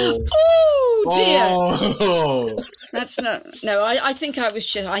 Oh dear. Oh. That's not. No, I think I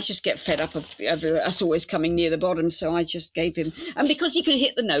just get fed up of us always coming near the bottom, so I just gave him, and because he could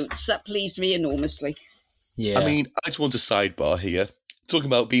hit the notes, that pleased me enormously. Yeah. I mean, I just want a sidebar here. Talking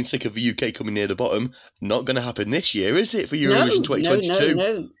about being sick of the UK coming near the bottom, not going to happen this year, is it, for Eurovision 2022?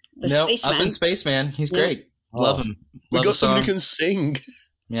 No. Up in Spaceman. He's great. Love him. We got someone who can sing.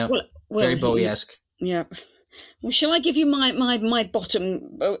 Yeah. Well, very Bowie-esque. Yeah. Well, shall I give you my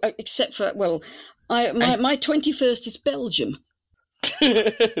bottom, except for, my 21st is Belgium.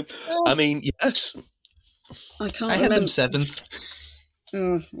 I mean, yes. I can't remember. I had them seventh.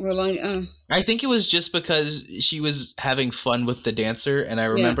 I think it was just because she was having fun with the dancer, and I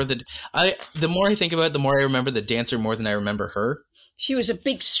remember the more I think about it, the more I remember the dancer more than I remember her. She was a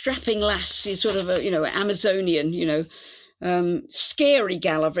big strapping lass, sort of a Amazonian, scary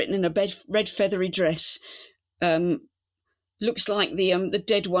gal. I've written in a red feathery dress. Looks like the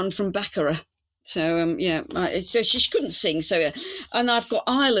dead one from Baccarat. So she couldn't sing. So and I've got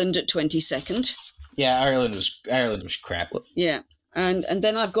Ireland at 22nd. Yeah, Ireland was crap. Yeah. And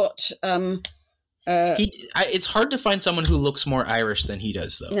then I've got it's hard to find someone who looks more Irish than he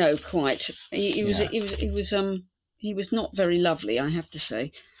does, though. No, quite. He was not very lovely, I have to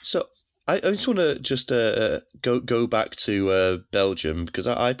say. So I just want to go back to Belgium because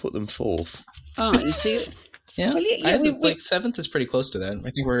I put them fourth. Oh, you see. Yeah, well, seventh is pretty close to that.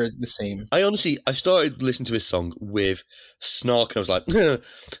 I think we're the same. I started listening to this song with snark, and I was like,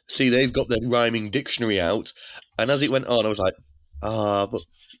 see, they've got their rhyming dictionary out. And as it went on, I was like, but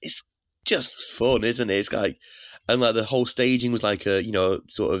it's just fun, isn't it? It's like, and like the whole staging was like a,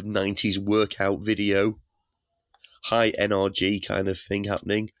 sort of 90s workout video, high NRG kind of thing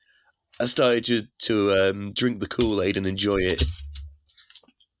happening. I started to drink the Kool-Aid and enjoy it.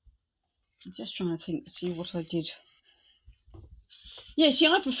 I'm just trying to see what I did. Yeah, see,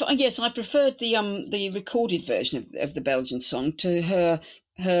 I preferred the recorded version of the Belgian song to her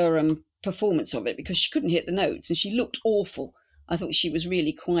performance of it because she couldn't hit the notes and she looked awful. I thought she was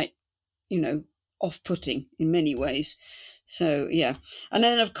really quite, off-putting in many ways. So, yeah. And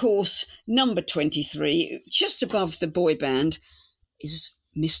then, of course, number 23, just above the boy band, is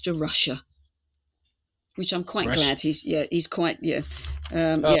Mr. Russia, which I'm quite glad he's quite,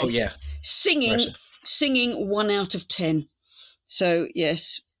 Singing 1 out of 10. So,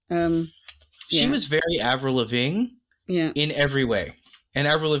 yes. She was very Avril Lavigne in every way. And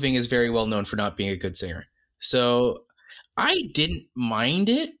Avril Lavigne is very well known for not being a good singer. So I didn't mind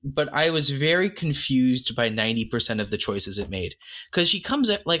it, but I was very confused by 90% of the choices it made. Because she comes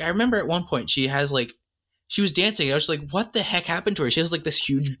at, I remember at one point she was dancing. I was like, what the heck happened to her? She has this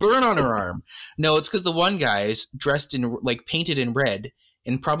huge burn on her arm. No, it's because the one guy's dressed in, painted in red,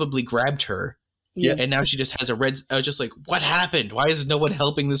 and probably grabbed her. Yeah. And now she just has a red. I was just like, what happened? Why is no one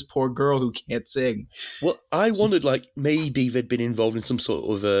helping this poor girl who can't sing? Well, I wondered, like, maybe they'd been involved in some sort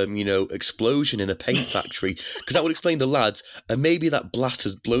of, explosion in a paint factory, because that would explain the lads, and maybe that blast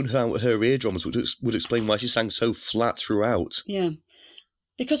has blown her out of her eardrums, which would explain why she sang so flat throughout. Yeah.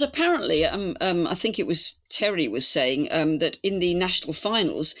 Because apparently, I think it was Terry was saying that in the national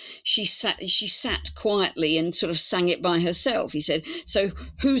finals, she sat quietly and sort of sang it by herself. He said, so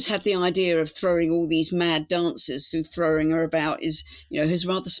who's had the idea of throwing all these mad dancers through throwing her about has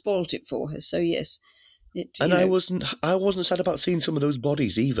rather spoilt it for her. So yes. I wasn't sad about seeing some of those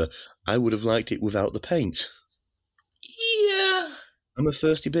bodies either. I would have liked it without the paint. Yeah. I'm a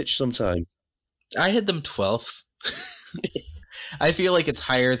thirsty bitch sometimes. I had them 12th. I feel like it's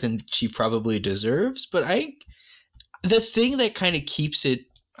higher than she probably deserves, but the thing that kind of keeps it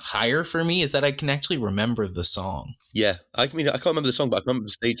higher for me is that I can actually remember the song. Yeah, I can't remember the song, but I can remember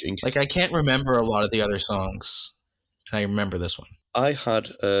the staging. Like, I can't remember a lot of the other songs, and I remember this one. I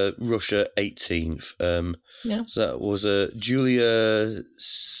had Russia 18th. Yeah. So that was Julia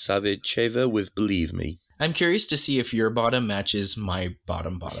Saviceva with Believe Me. I'm curious to see if your bottom matches my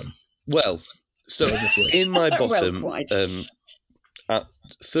bottom. Well, so in my bottom, well, at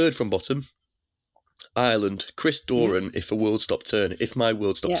third from bottom, Ireland, Chris Doran, If My World Stopped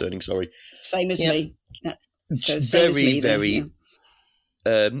Turning, sorry. Same as me. So very, as me very,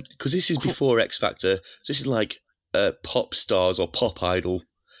 because this is before X Factor, so this is like Pop Stars or Pop Idol,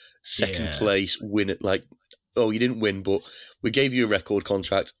 second place, win it, like, oh, you didn't win, but we gave you a record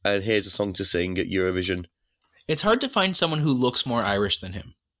contract, and here's a song to sing at Eurovision. It's hard to find someone who looks more Irish than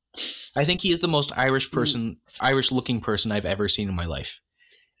him. I think he is the most Irish-looking person I've ever seen in my life.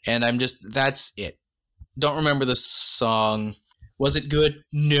 And that's it. Don't remember the song. Was it good?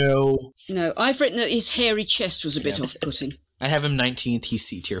 No. No, I've written that his hairy chest was a bit off-putting. I have him 19th. He's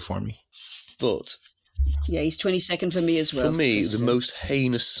C tier for me. But yeah, he's 22nd for me as well. For me, the most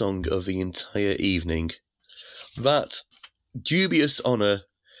heinous song of the entire evening, that dubious honour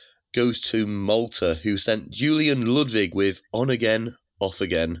goes to Malta, who sent Julian Ludwig with On Again, Off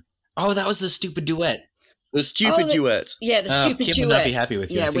Again. Oh, that was the stupid duet. The stupid duet. Yeah, the stupid Kim duet. would not be happy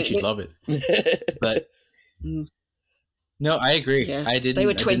with you. I think she'd love it. But no, I agree. Yeah. I didn't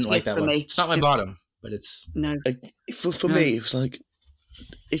like that one. Me. It's not my bottom, but it's no. For me, it was like,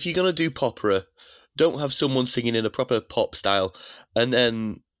 if you're gonna do popera, don't have someone singing in a proper pop style, and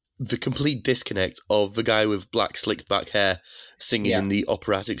then the complete disconnect of the guy with black slicked back hair singing in the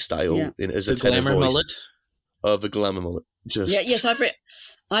operatic style as a tenor glamour voice. Mullet. Oh, the glamour mullet. Yes,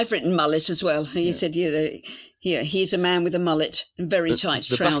 I've written mullet as well. He said, he's a man with a mullet and very tight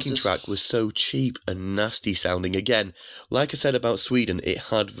trousers. The backing track was so cheap and nasty sounding. Again, like I said about Sweden, it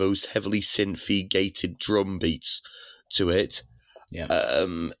had those heavily synthy gated drum beats to it. Yeah.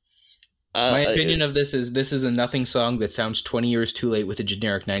 My opinion of this is a nothing song that sounds 20 years too late with a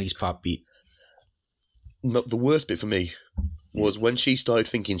generic 90s pop beat. The worst bit for me was when she started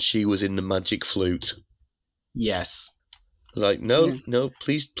thinking she was in the magic flute. Yes. Like, no,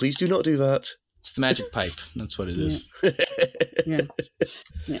 please do not do that. It's the magic pipe. That's what it is. Yeah.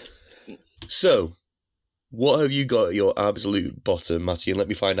 So, what have you got at your absolute bottom, Matty? And let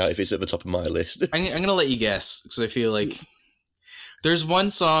me find out if it's at the top of my list. I'm going to let you guess, because I feel like there's one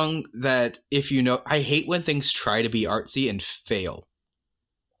song that, if you know, I hate when things try to be artsy and fail.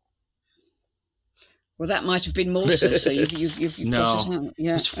 Well, that might have been Malta, so you've no, got it.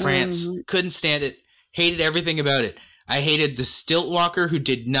 Yeah. It was France. Couldn't stand it. Hated everything about it. I hated the stilt walker who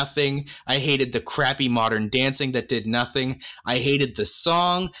did nothing. I hated the crappy modern dancing that did nothing. I hated the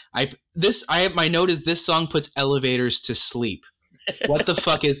song. My note is this song puts elevators to sleep. What the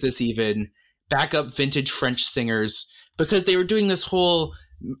fuck is this even? Back up vintage French singers, because they were doing this whole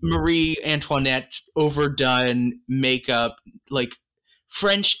Marie Antoinette overdone makeup, like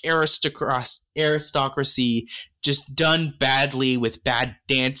French aristocracy just done badly with bad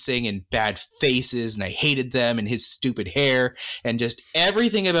dancing and bad faces, and I hated them and his stupid hair, and just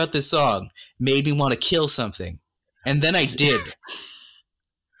everything about this song made me want to kill something. And then I did.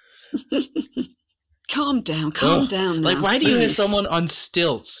 Calm down now. Like, why do you have someone on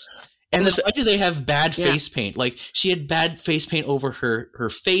stilts? And then why do they have bad face paint? Like, she had bad face paint over her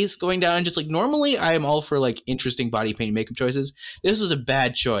face going down. And just like, normally I am all for like interesting body paint makeup choices. This was a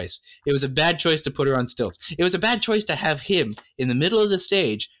bad choice. It was a bad choice to put her on stilts. It was a bad choice to have him in the middle of the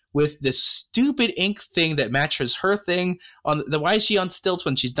stage with this stupid ink thing that matches her thing. Why is she on stilts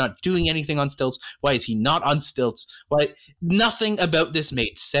when she's not doing anything on stilts? Why is he not on stilts? Why? Nothing about this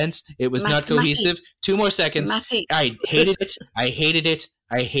made sense. It was not cohesive. Matty, 2 more seconds. Matty. I hated it. I hated it.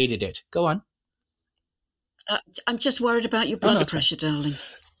 I hated it. Go on. I'm just worried about your blood pressure, darling.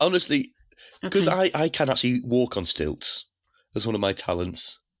 Honestly, because Okay. I can actually walk on stilts. That's one of my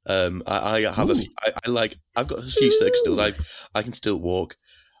talents. I have I've got a few circus stilts. I can stilt walk.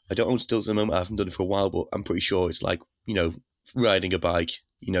 I don't own stilts at the moment. I haven't done it for a while, but I'm pretty sure it's like, riding a bike.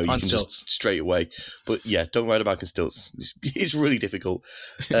 You On can stilts. just straight away. But yeah, don't ride a bike on stilts. It's really difficult.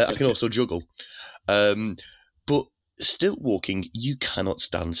 I can also juggle. But stilt walking, you cannot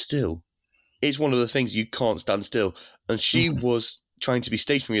stand still. It's one of the things you can't stand still. And she was trying to be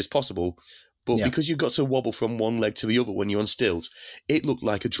stationary as possible, but because you've got to wobble from one leg to the other when you're on stilts, it looked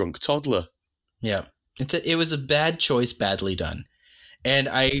like a drunk toddler. Yeah. It was a bad choice, badly done. And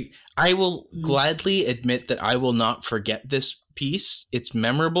I will gladly admit that I will not forget this piece. It's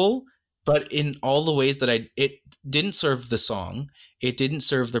memorable, but in all the ways that it didn't serve the song, it didn't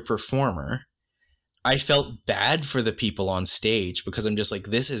serve the performer. I felt bad for the people on stage because I'm just like,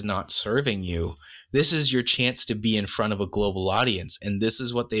 this is not serving you. This is your chance to be in front of a global audience, and this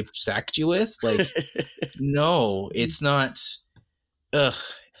is what they've sacked you with? Like, no, it's not. Ugh.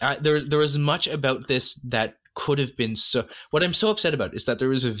 There was much about this that could have been so. What I'm so upset about is that there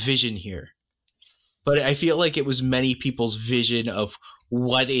was a vision here, but I feel like it was many people's vision of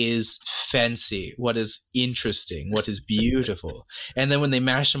what is fancy, what is interesting, what is beautiful. And then when they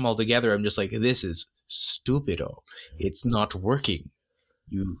mash them all together, I'm just like, this is stupido. It's not working.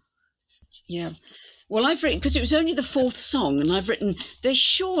 Yeah. Well, I've written, because it was only the fourth song, and I've written, there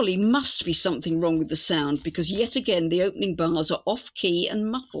surely must be something wrong with the sound, because yet again, the opening bars are off-key and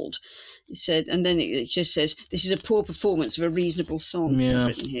muffled. It said, and then it just says, this is a poor performance of a reasonable song. Yeah. I've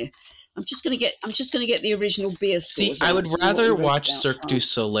written here. I'm just going to get the original beer scores. See, I would rather watch Cirque du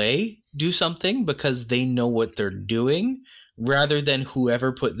Soleil do something because they know what they're doing, rather than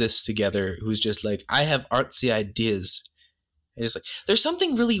whoever put this together who's just like, I have artsy ideas. It's like, there's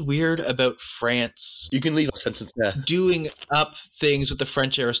something really weird about France. You can leave that sentence there. Doing up things with the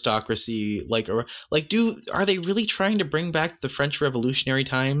French aristocracy, are they really trying to bring back the French Revolutionary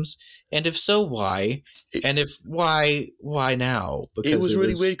times? And if so, why? Why now? Because it was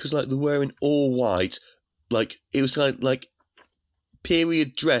really weird because they're wearing all white, it was like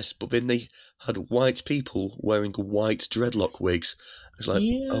period dress, but then they had white people wearing white dreadlock wigs. It's like,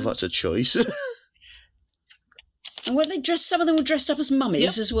 oh, that's a choice. And weren't they dressed? Some of them were dressed up as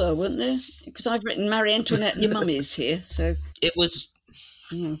mummies as well, weren't they? Because I've written Marie Antoinette and the mummies here, so it was.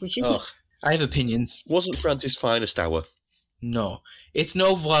 Yeah, I have opinions. Wasn't France's finest hour? No, it's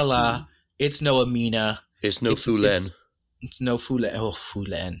no Voila. It's no Amina. It's no Foulaine. It's no Foulaine. Oh,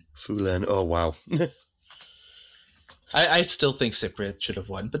 Foulaine. Foulaine. Oh, wow. I still think Cypriot should have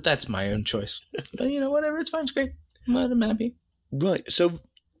won, but that's my own choice. But whatever. It's fine. It's great. I'm happy. Right. So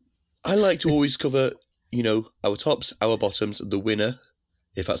I like to always cover, our tops, our bottoms, the winner,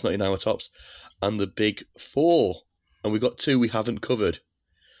 if that's not in our tops, and the big four. And we've got two we haven't covered.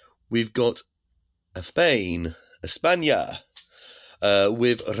 We've got España.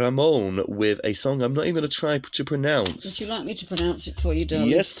 With Ramon, with a song I'm not even going to try to pronounce. Would you like me to pronounce it for you, darling?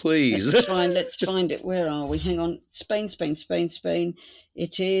 Yes, please. Let's find it. Where are we? Hang on. Spain.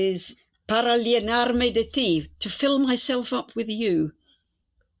 It is Para llenarme de ti, to fill myself up with you.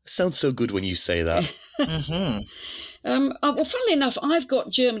 Sounds so good when you say that. Mm-hmm. Well, funnily enough, I've got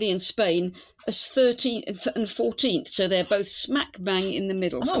Germany and Spain as 13th and 14th, so they're both smack bang in the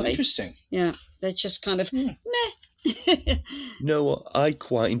middle for me. Oh, interesting. Yeah, they're just kind of meh. No, I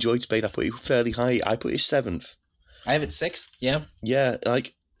quite enjoyed Spain. I put it fairly high. I put it 7th. I have it 6th, yeah. Yeah,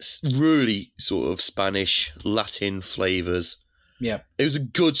 really sort of Spanish, Latin flavours. Yeah. It was a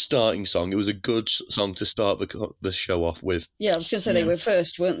good starting song. It was a good song to start the show off with. Yeah, I was going to say they were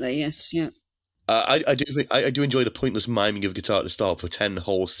first, weren't they? Yes, yeah. I do enjoy the pointless miming of guitar at the start for 10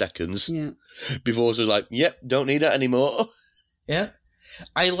 whole seconds. Yeah. Before it was like, yep, don't need that anymore. Yeah.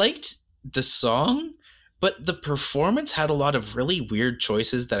 I liked the song, but the performance had a lot of really weird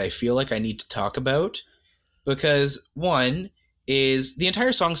choices that I feel like I need to talk about. Because one is the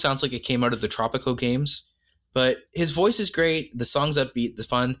entire song sounds like it came out of the Tropico games, but his voice is great. The song's upbeat, the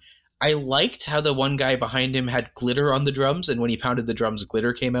fun. I liked how the one guy behind him had glitter on the drums, and when he pounded the drums,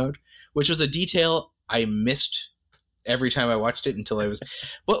 glitter came out, which was a detail I missed every time I watched it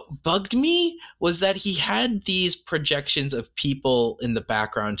What bugged me was that he had these projections of people in the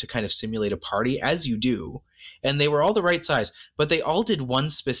background to kind of simulate a party, as you do, and they were all the right size, but they all did one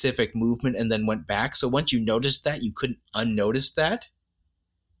specific movement and then went back, so once you noticed that, you couldn't unnotice that.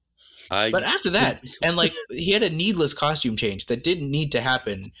 But after that, and he had a needless costume change that didn't need to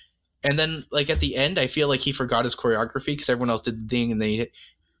happen, and then at the end, I feel like he forgot his choreography because everyone else did the thing, and then he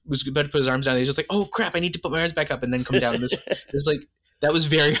was about to put his arms down. He was just like, "Oh crap! I need to put my arms back up and then come down." That was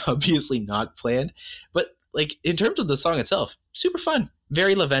very obviously not planned. But like in terms of the song itself, super fun.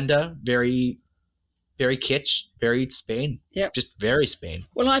 Very Lavenda, very, very kitsch, very Spain. Yep. Just very Spain.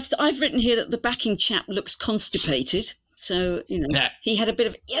 Well, I've written here that the backing chap looks constipated. So, he had a bit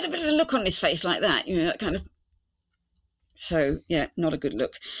of a look on his face like that, that kind of. So, yeah, not a good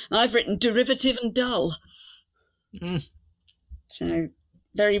look. And I've written derivative and dull. Mm. So,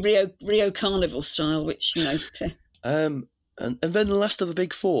 very Rio Carnival style, which, And then the last of the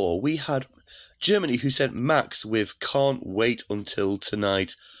big four, we had Germany, who sent Max with Can't Wait Until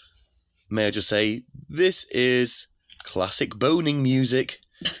Tonight. May I just say, this is classic boning music.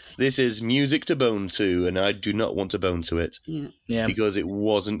 This is music to bone to, and I do not want to bone to it. Yeah. Because it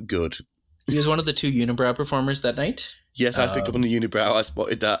wasn't good. He was one of the 2 unibrow performers that night. Yes, I picked up on the unibrow. I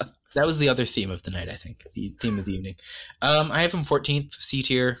spotted that. That was the other theme of the night, I think. The theme of the evening. I have him 14th, C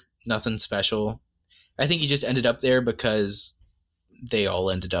tier. Nothing special. I think he just ended up there because they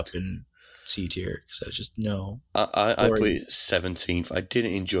all ended up in C tier. So just no. I put it 17th. I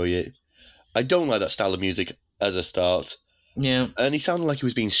didn't enjoy it. I don't like that style of music as a start. Yeah. And he sounded like he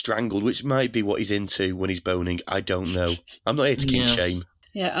was being strangled, which might be what he's into when he's boning. I don't know. I'm not here to kink shame.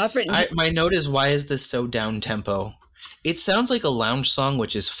 Yeah, I've written... my note is, why is this so down-tempo? It sounds like a lounge song,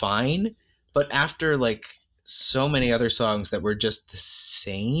 which is fine, but after, like, so many other songs that were just the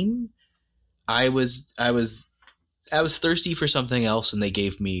same, I was thirsty for something else, and they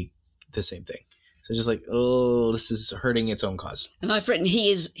gave me the same thing. So just like, oh, this is hurting its own cause. And I've written he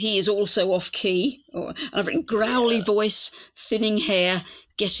is also off key. And I've written growly voice, thinning hair,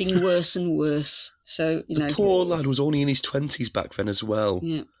 getting worse and worse. So the poor lad was only in his 20s back then as well.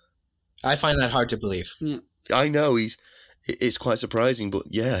 Yeah, I find that hard to believe. Yeah, I know it's quite surprising, but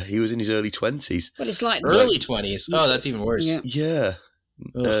yeah, he was in his early 20s. Well, it's like early 20s. Oh, that's even worse. Yeah.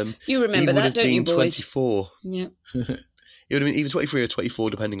 You remember that, don't you, boys? 24. Yeah. It would have been either 23 or 24,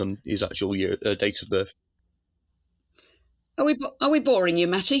 depending on his actual year, date of birth. Are we boring you,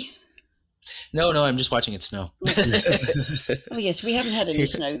 Matty? No, I'm just watching it snow. Oh, yes, we haven't had any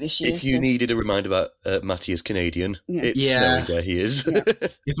snow this year. If you needed a reminder that Matty is Canadian, it's snowing where he is. Yeah.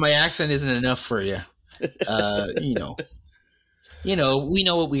 If my accent isn't enough for you, we know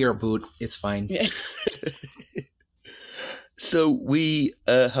what we are about. It's fine. Yeah. So we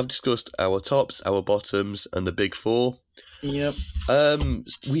have discussed our tops, our bottoms, and the big four. Yep.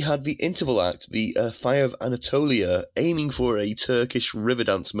 We had the interval act, the Fire of Anatolia, aiming for a Turkish river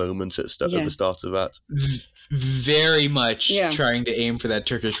dance moment at the start of that. Very much trying to aim for that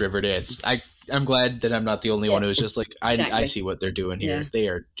Turkish river dance. I'm glad that I'm not the only one who's just like, I see what they're doing here. Yeah. They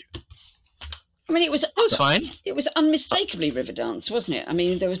are. I mean, it was fine. It was unmistakably river dance, wasn't it? I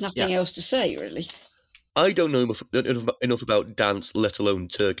mean, there was nothing else to say, really. I don't know enough about dance, let alone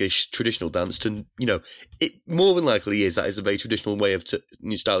Turkish traditional dance. To it more than likely is that is a very traditional way of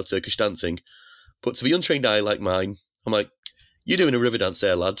style of Turkish dancing. But to the untrained eye like mine, I'm like, you're doing a river dance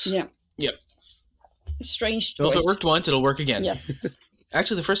there, lads. Yeah. Yep. Strange choice. Well, if it worked once, it'll work again. Yeah.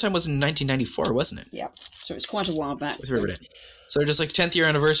 Actually, the first time was in 1994, wasn't it? Yeah. So it's quite a while back. With Riverdale. So they're just like 10th year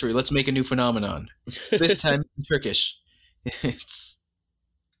anniversary. Let's make a new phenomenon. This time in Turkish.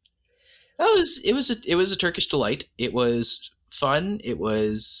 It was a Turkish delight. It was fun. It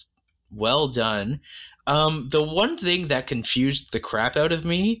was well done. The one thing that confused the crap out of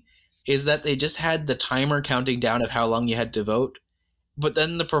me is that they just had the timer counting down of how long you had to vote, but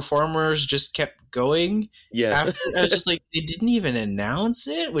then the performers just kept going. Yeah. After, I was just like, they didn't even announce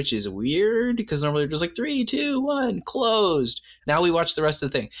it, which is weird because normally they're just like 3, 2, 1, closed. Now we watch the rest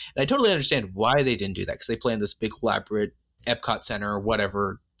of the thing. And I totally understand why they didn't do that because they play in this big elaborate Epcot Center or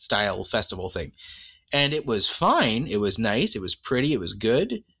whatever style festival thing. And it was fine. It was nice. It was pretty. It was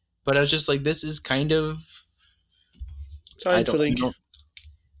good. But I was just like, this is kind of...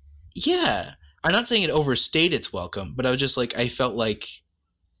 Yeah. I'm not saying it overstayed its welcome, but I was just like, I felt like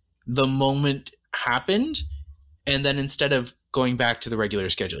the moment happened, and then instead of going back to the regular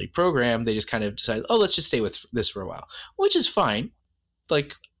scheduling program, they just kind of decided, oh, let's just stay with this for a while, which is fine.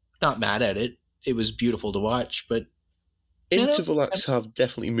 Like, not mad at it. It was beautiful to watch, but interval acts have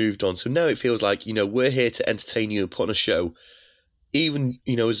definitely moved on. So now it feels like, we're here to entertain you and put on a show. Even,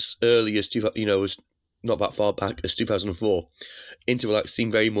 as early as, as not that far back as 2004, interval acts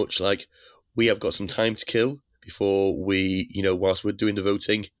seem very much like we have got some time to kill before we, whilst we're doing the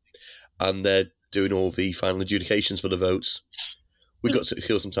voting and they're doing all the final adjudications for the votes. We've got to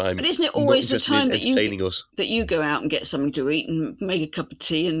kill some time. But isn't it always the time that you go out and get something to eat and make a cup of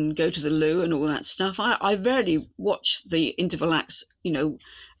tea and go to the loo and all that stuff? I rarely watch the interval acts,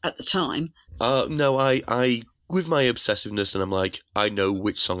 at the time. No, I with my obsessiveness, and I'm like, I know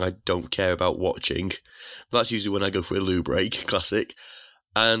which song I don't care about watching. That's usually when I go for a loo break, classic.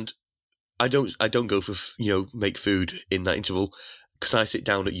 And I don't go for make food in that interval because I sit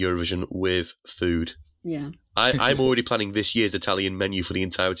down at Eurovision with food. Yeah. I'm already planning this year's Italian menu for the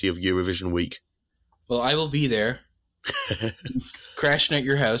entirety of Eurovision week. Well, I will be there, crashing at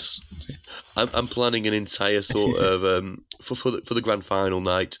your house. I'm planning an entire sort of for the grand final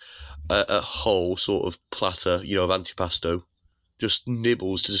night, a whole sort of platter, of antipasto, just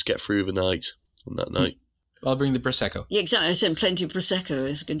nibbles to just get through the night on that night. I'll bring the prosecco. Yeah, exactly. I said plenty of prosecco. I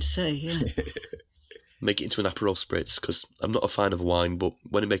was going to say, yeah. Make it into an Aperol spritz because I'm not a fan of wine, but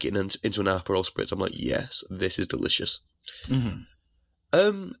when I make it into an Aperol spritz, I'm like, yes, this is delicious.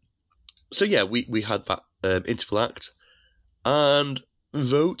 Mm-hmm. So yeah, we had that interval act and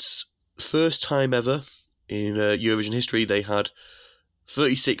votes. First time ever in Eurovision history, they had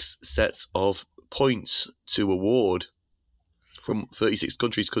 36 sets of points to award from 36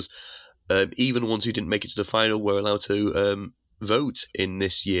 countries because even ones who didn't make it to the final were allowed to vote in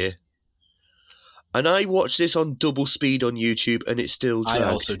this year. And I watched this on double speed on YouTube, and it still dragged.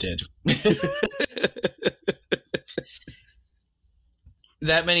 I also did.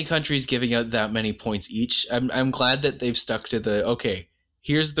 That many countries giving out that many points each. I'm glad that they've stuck to okay,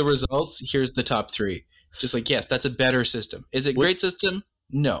 here's the results, here's the top three. Just like, yes, that's a better system. Is it a great system?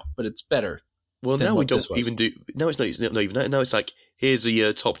 No, but it's better. Well, now we don't even do. Now it's not even that. Now it's like, here's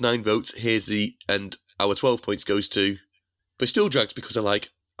the top 9 votes. And our 12 points goes to, but still dragged because they're like,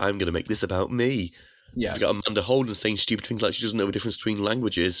 I'm going to make this about me. Yeah, you've got Amanda Holden saying stupid things like she doesn't know the difference between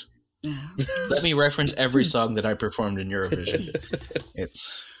languages. Let me reference every song that I performed in Eurovision.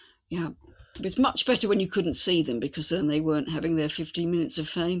 It's much better when you couldn't see them because then they weren't having their 15 minutes of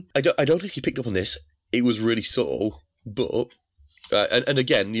fame. I don't know if you picked up on this. It was really subtle, but and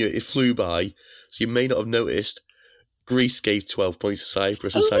again, it flew by, so you may not have noticed. Greece gave 12 points to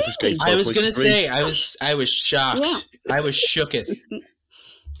Cyprus, and Cyprus gave 12 points to Greece. I was going to say, I was shocked. Yeah. I was shooketh.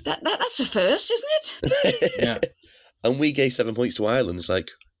 That's a first, isn't it? Yeah. And we gave 7 points to Ireland. It's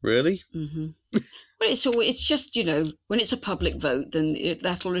like, really? Mm-hmm. Well, it's just, when it's a public vote, then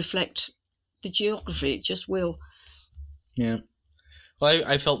that'll reflect the geography. It just will. Yeah. Well,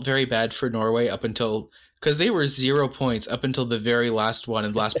 I felt very bad for Norway up until, because they were 0 points up until the very last one,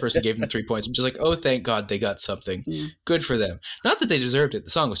 and the last person gave them 3 points. I'm just like, oh, thank God they got something. Yeah. Good for them. Not that they deserved it.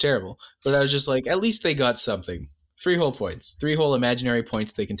 The song was terrible. But I was just like, at least they got something. 3 whole points. 3 whole imaginary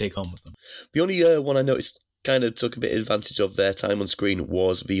points they can take home with them. The only one I noticed kind of took a bit of advantage of their time on screen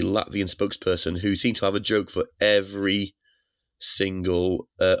was the Latvian spokesperson, who seemed to have a joke for every single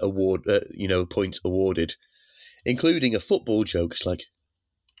award, point awarded, including a football joke. It's like,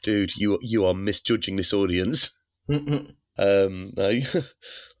 dude, you are misjudging this audience. Like, oh,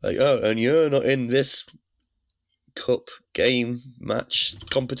 and you're not in this cup game match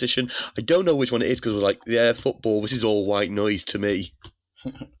competition. I don't know which one it is because it was like, yeah, football. This is all white noise to me.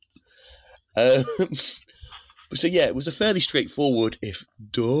 So yeah, it was a fairly straightforward, if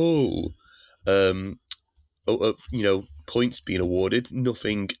dull, points being awarded.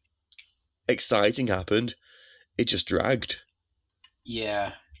 Nothing exciting happened. It just dragged.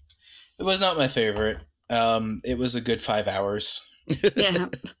 Yeah. It was not my favorite. It was a good 5 hours. Yeah.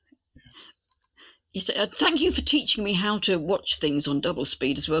 Thank you for teaching me how to watch things on double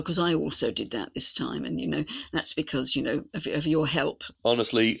speed as well, because I also did that this time. And, that's because, of your help.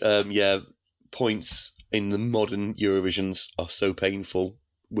 Honestly, points in the modern Eurovisions are so painful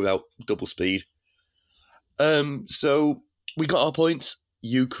without double speed. So we got our points.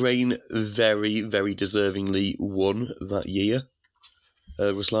 Ukraine very, very deservingly won that year.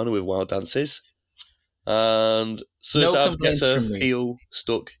 Ruslana with Wild Dances. And Sertab gets her heel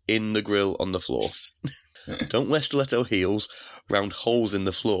stuck in the grill on the floor. Don't wear stiletto heels round holes in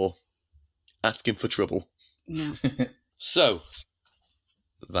the floor. Asking for trouble. Yeah. So,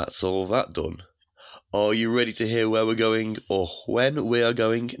 that's all that done. Are you ready to hear where we're going or when we are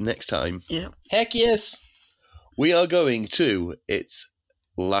going next time? Yeah. Heck yes. We are going to its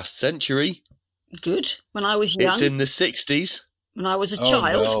last century. Good. When I was young. It's in the 60s. When I was a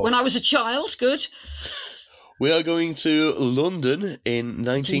child. No. When I was a child. Good. We are going to London in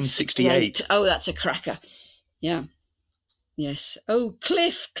 1968. Oh, that's a cracker. Yeah. Yes. Oh,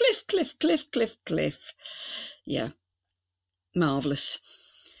 Cliff. Yeah. Marvellous.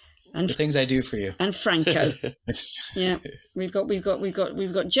 And the things I do for you. And Franco. Yeah. We've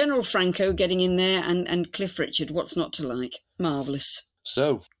got General Franco getting in there and Cliff Richard. What's not to like? Marvellous.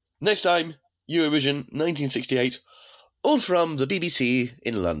 So, next time, Eurovision 1968, all from the BBC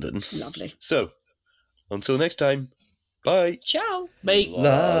in London. Lovely. So, until next time, bye. Ciao. Bye.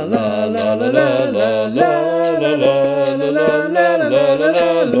 La la la la la la la la la la la la la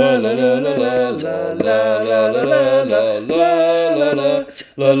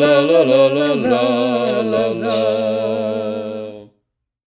la La la la la la la la la.